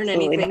don't it was learn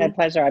absolutely anything. my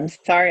pleasure. I'm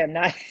sorry, I'm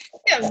not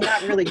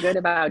really good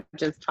about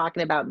just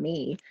talking about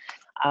me.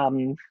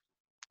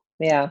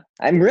 Yeah,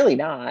 I'm really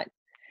not.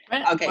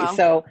 Okay, Well,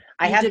 so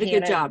I you have did a good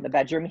Hannah job. in the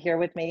bedroom here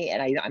with me,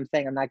 and I'm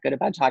saying I'm not good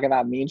about talking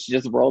about me, and she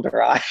just rolled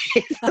her eyes.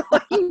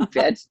 You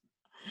bitch.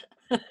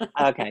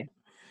 Okay.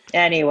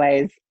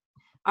 Anyways.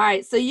 All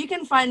right, so you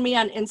can find me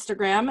on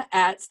Instagram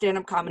at Stand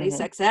Up Comedy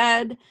Sex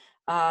Ed,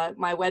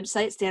 my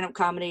website,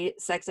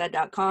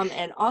 standupcomedysexed.com,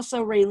 and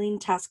also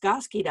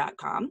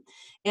RayleneTaskoski.com.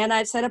 And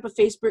I've set up a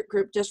Facebook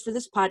group just for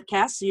this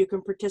podcast, so you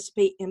can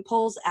participate in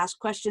polls, ask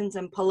questions,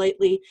 and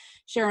politely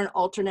share an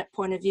alternate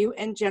point of view,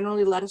 and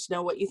generally let us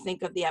know what you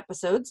think of the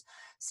episodes.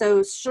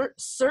 So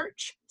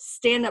search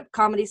Stand Up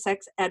Comedy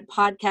Sex Ed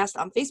Podcast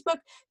on Facebook,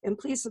 and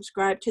please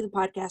subscribe to the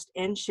podcast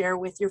and share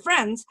with your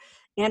friends.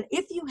 And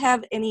if you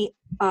have any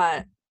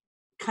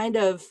kind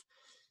of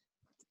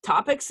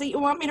topics that you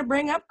want me to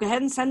bring up, go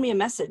ahead and send me a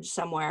message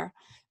somewhere.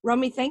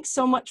 Romy, thanks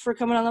so much for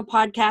coming on the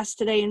podcast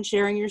today and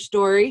sharing your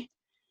story.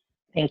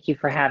 Thank you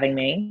for having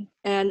me.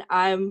 And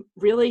I'm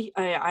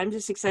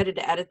just excited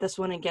to edit this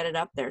one and get it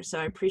up there. So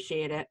I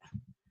appreciate it.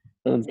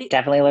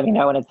 Definitely let me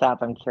know when it's up.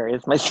 I'm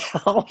curious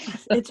myself.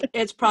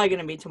 It's probably going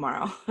to be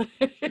tomorrow.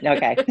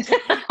 Okay.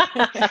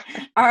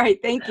 All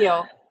right. Thank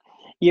you.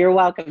 You're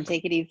welcome.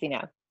 Take it easy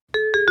now.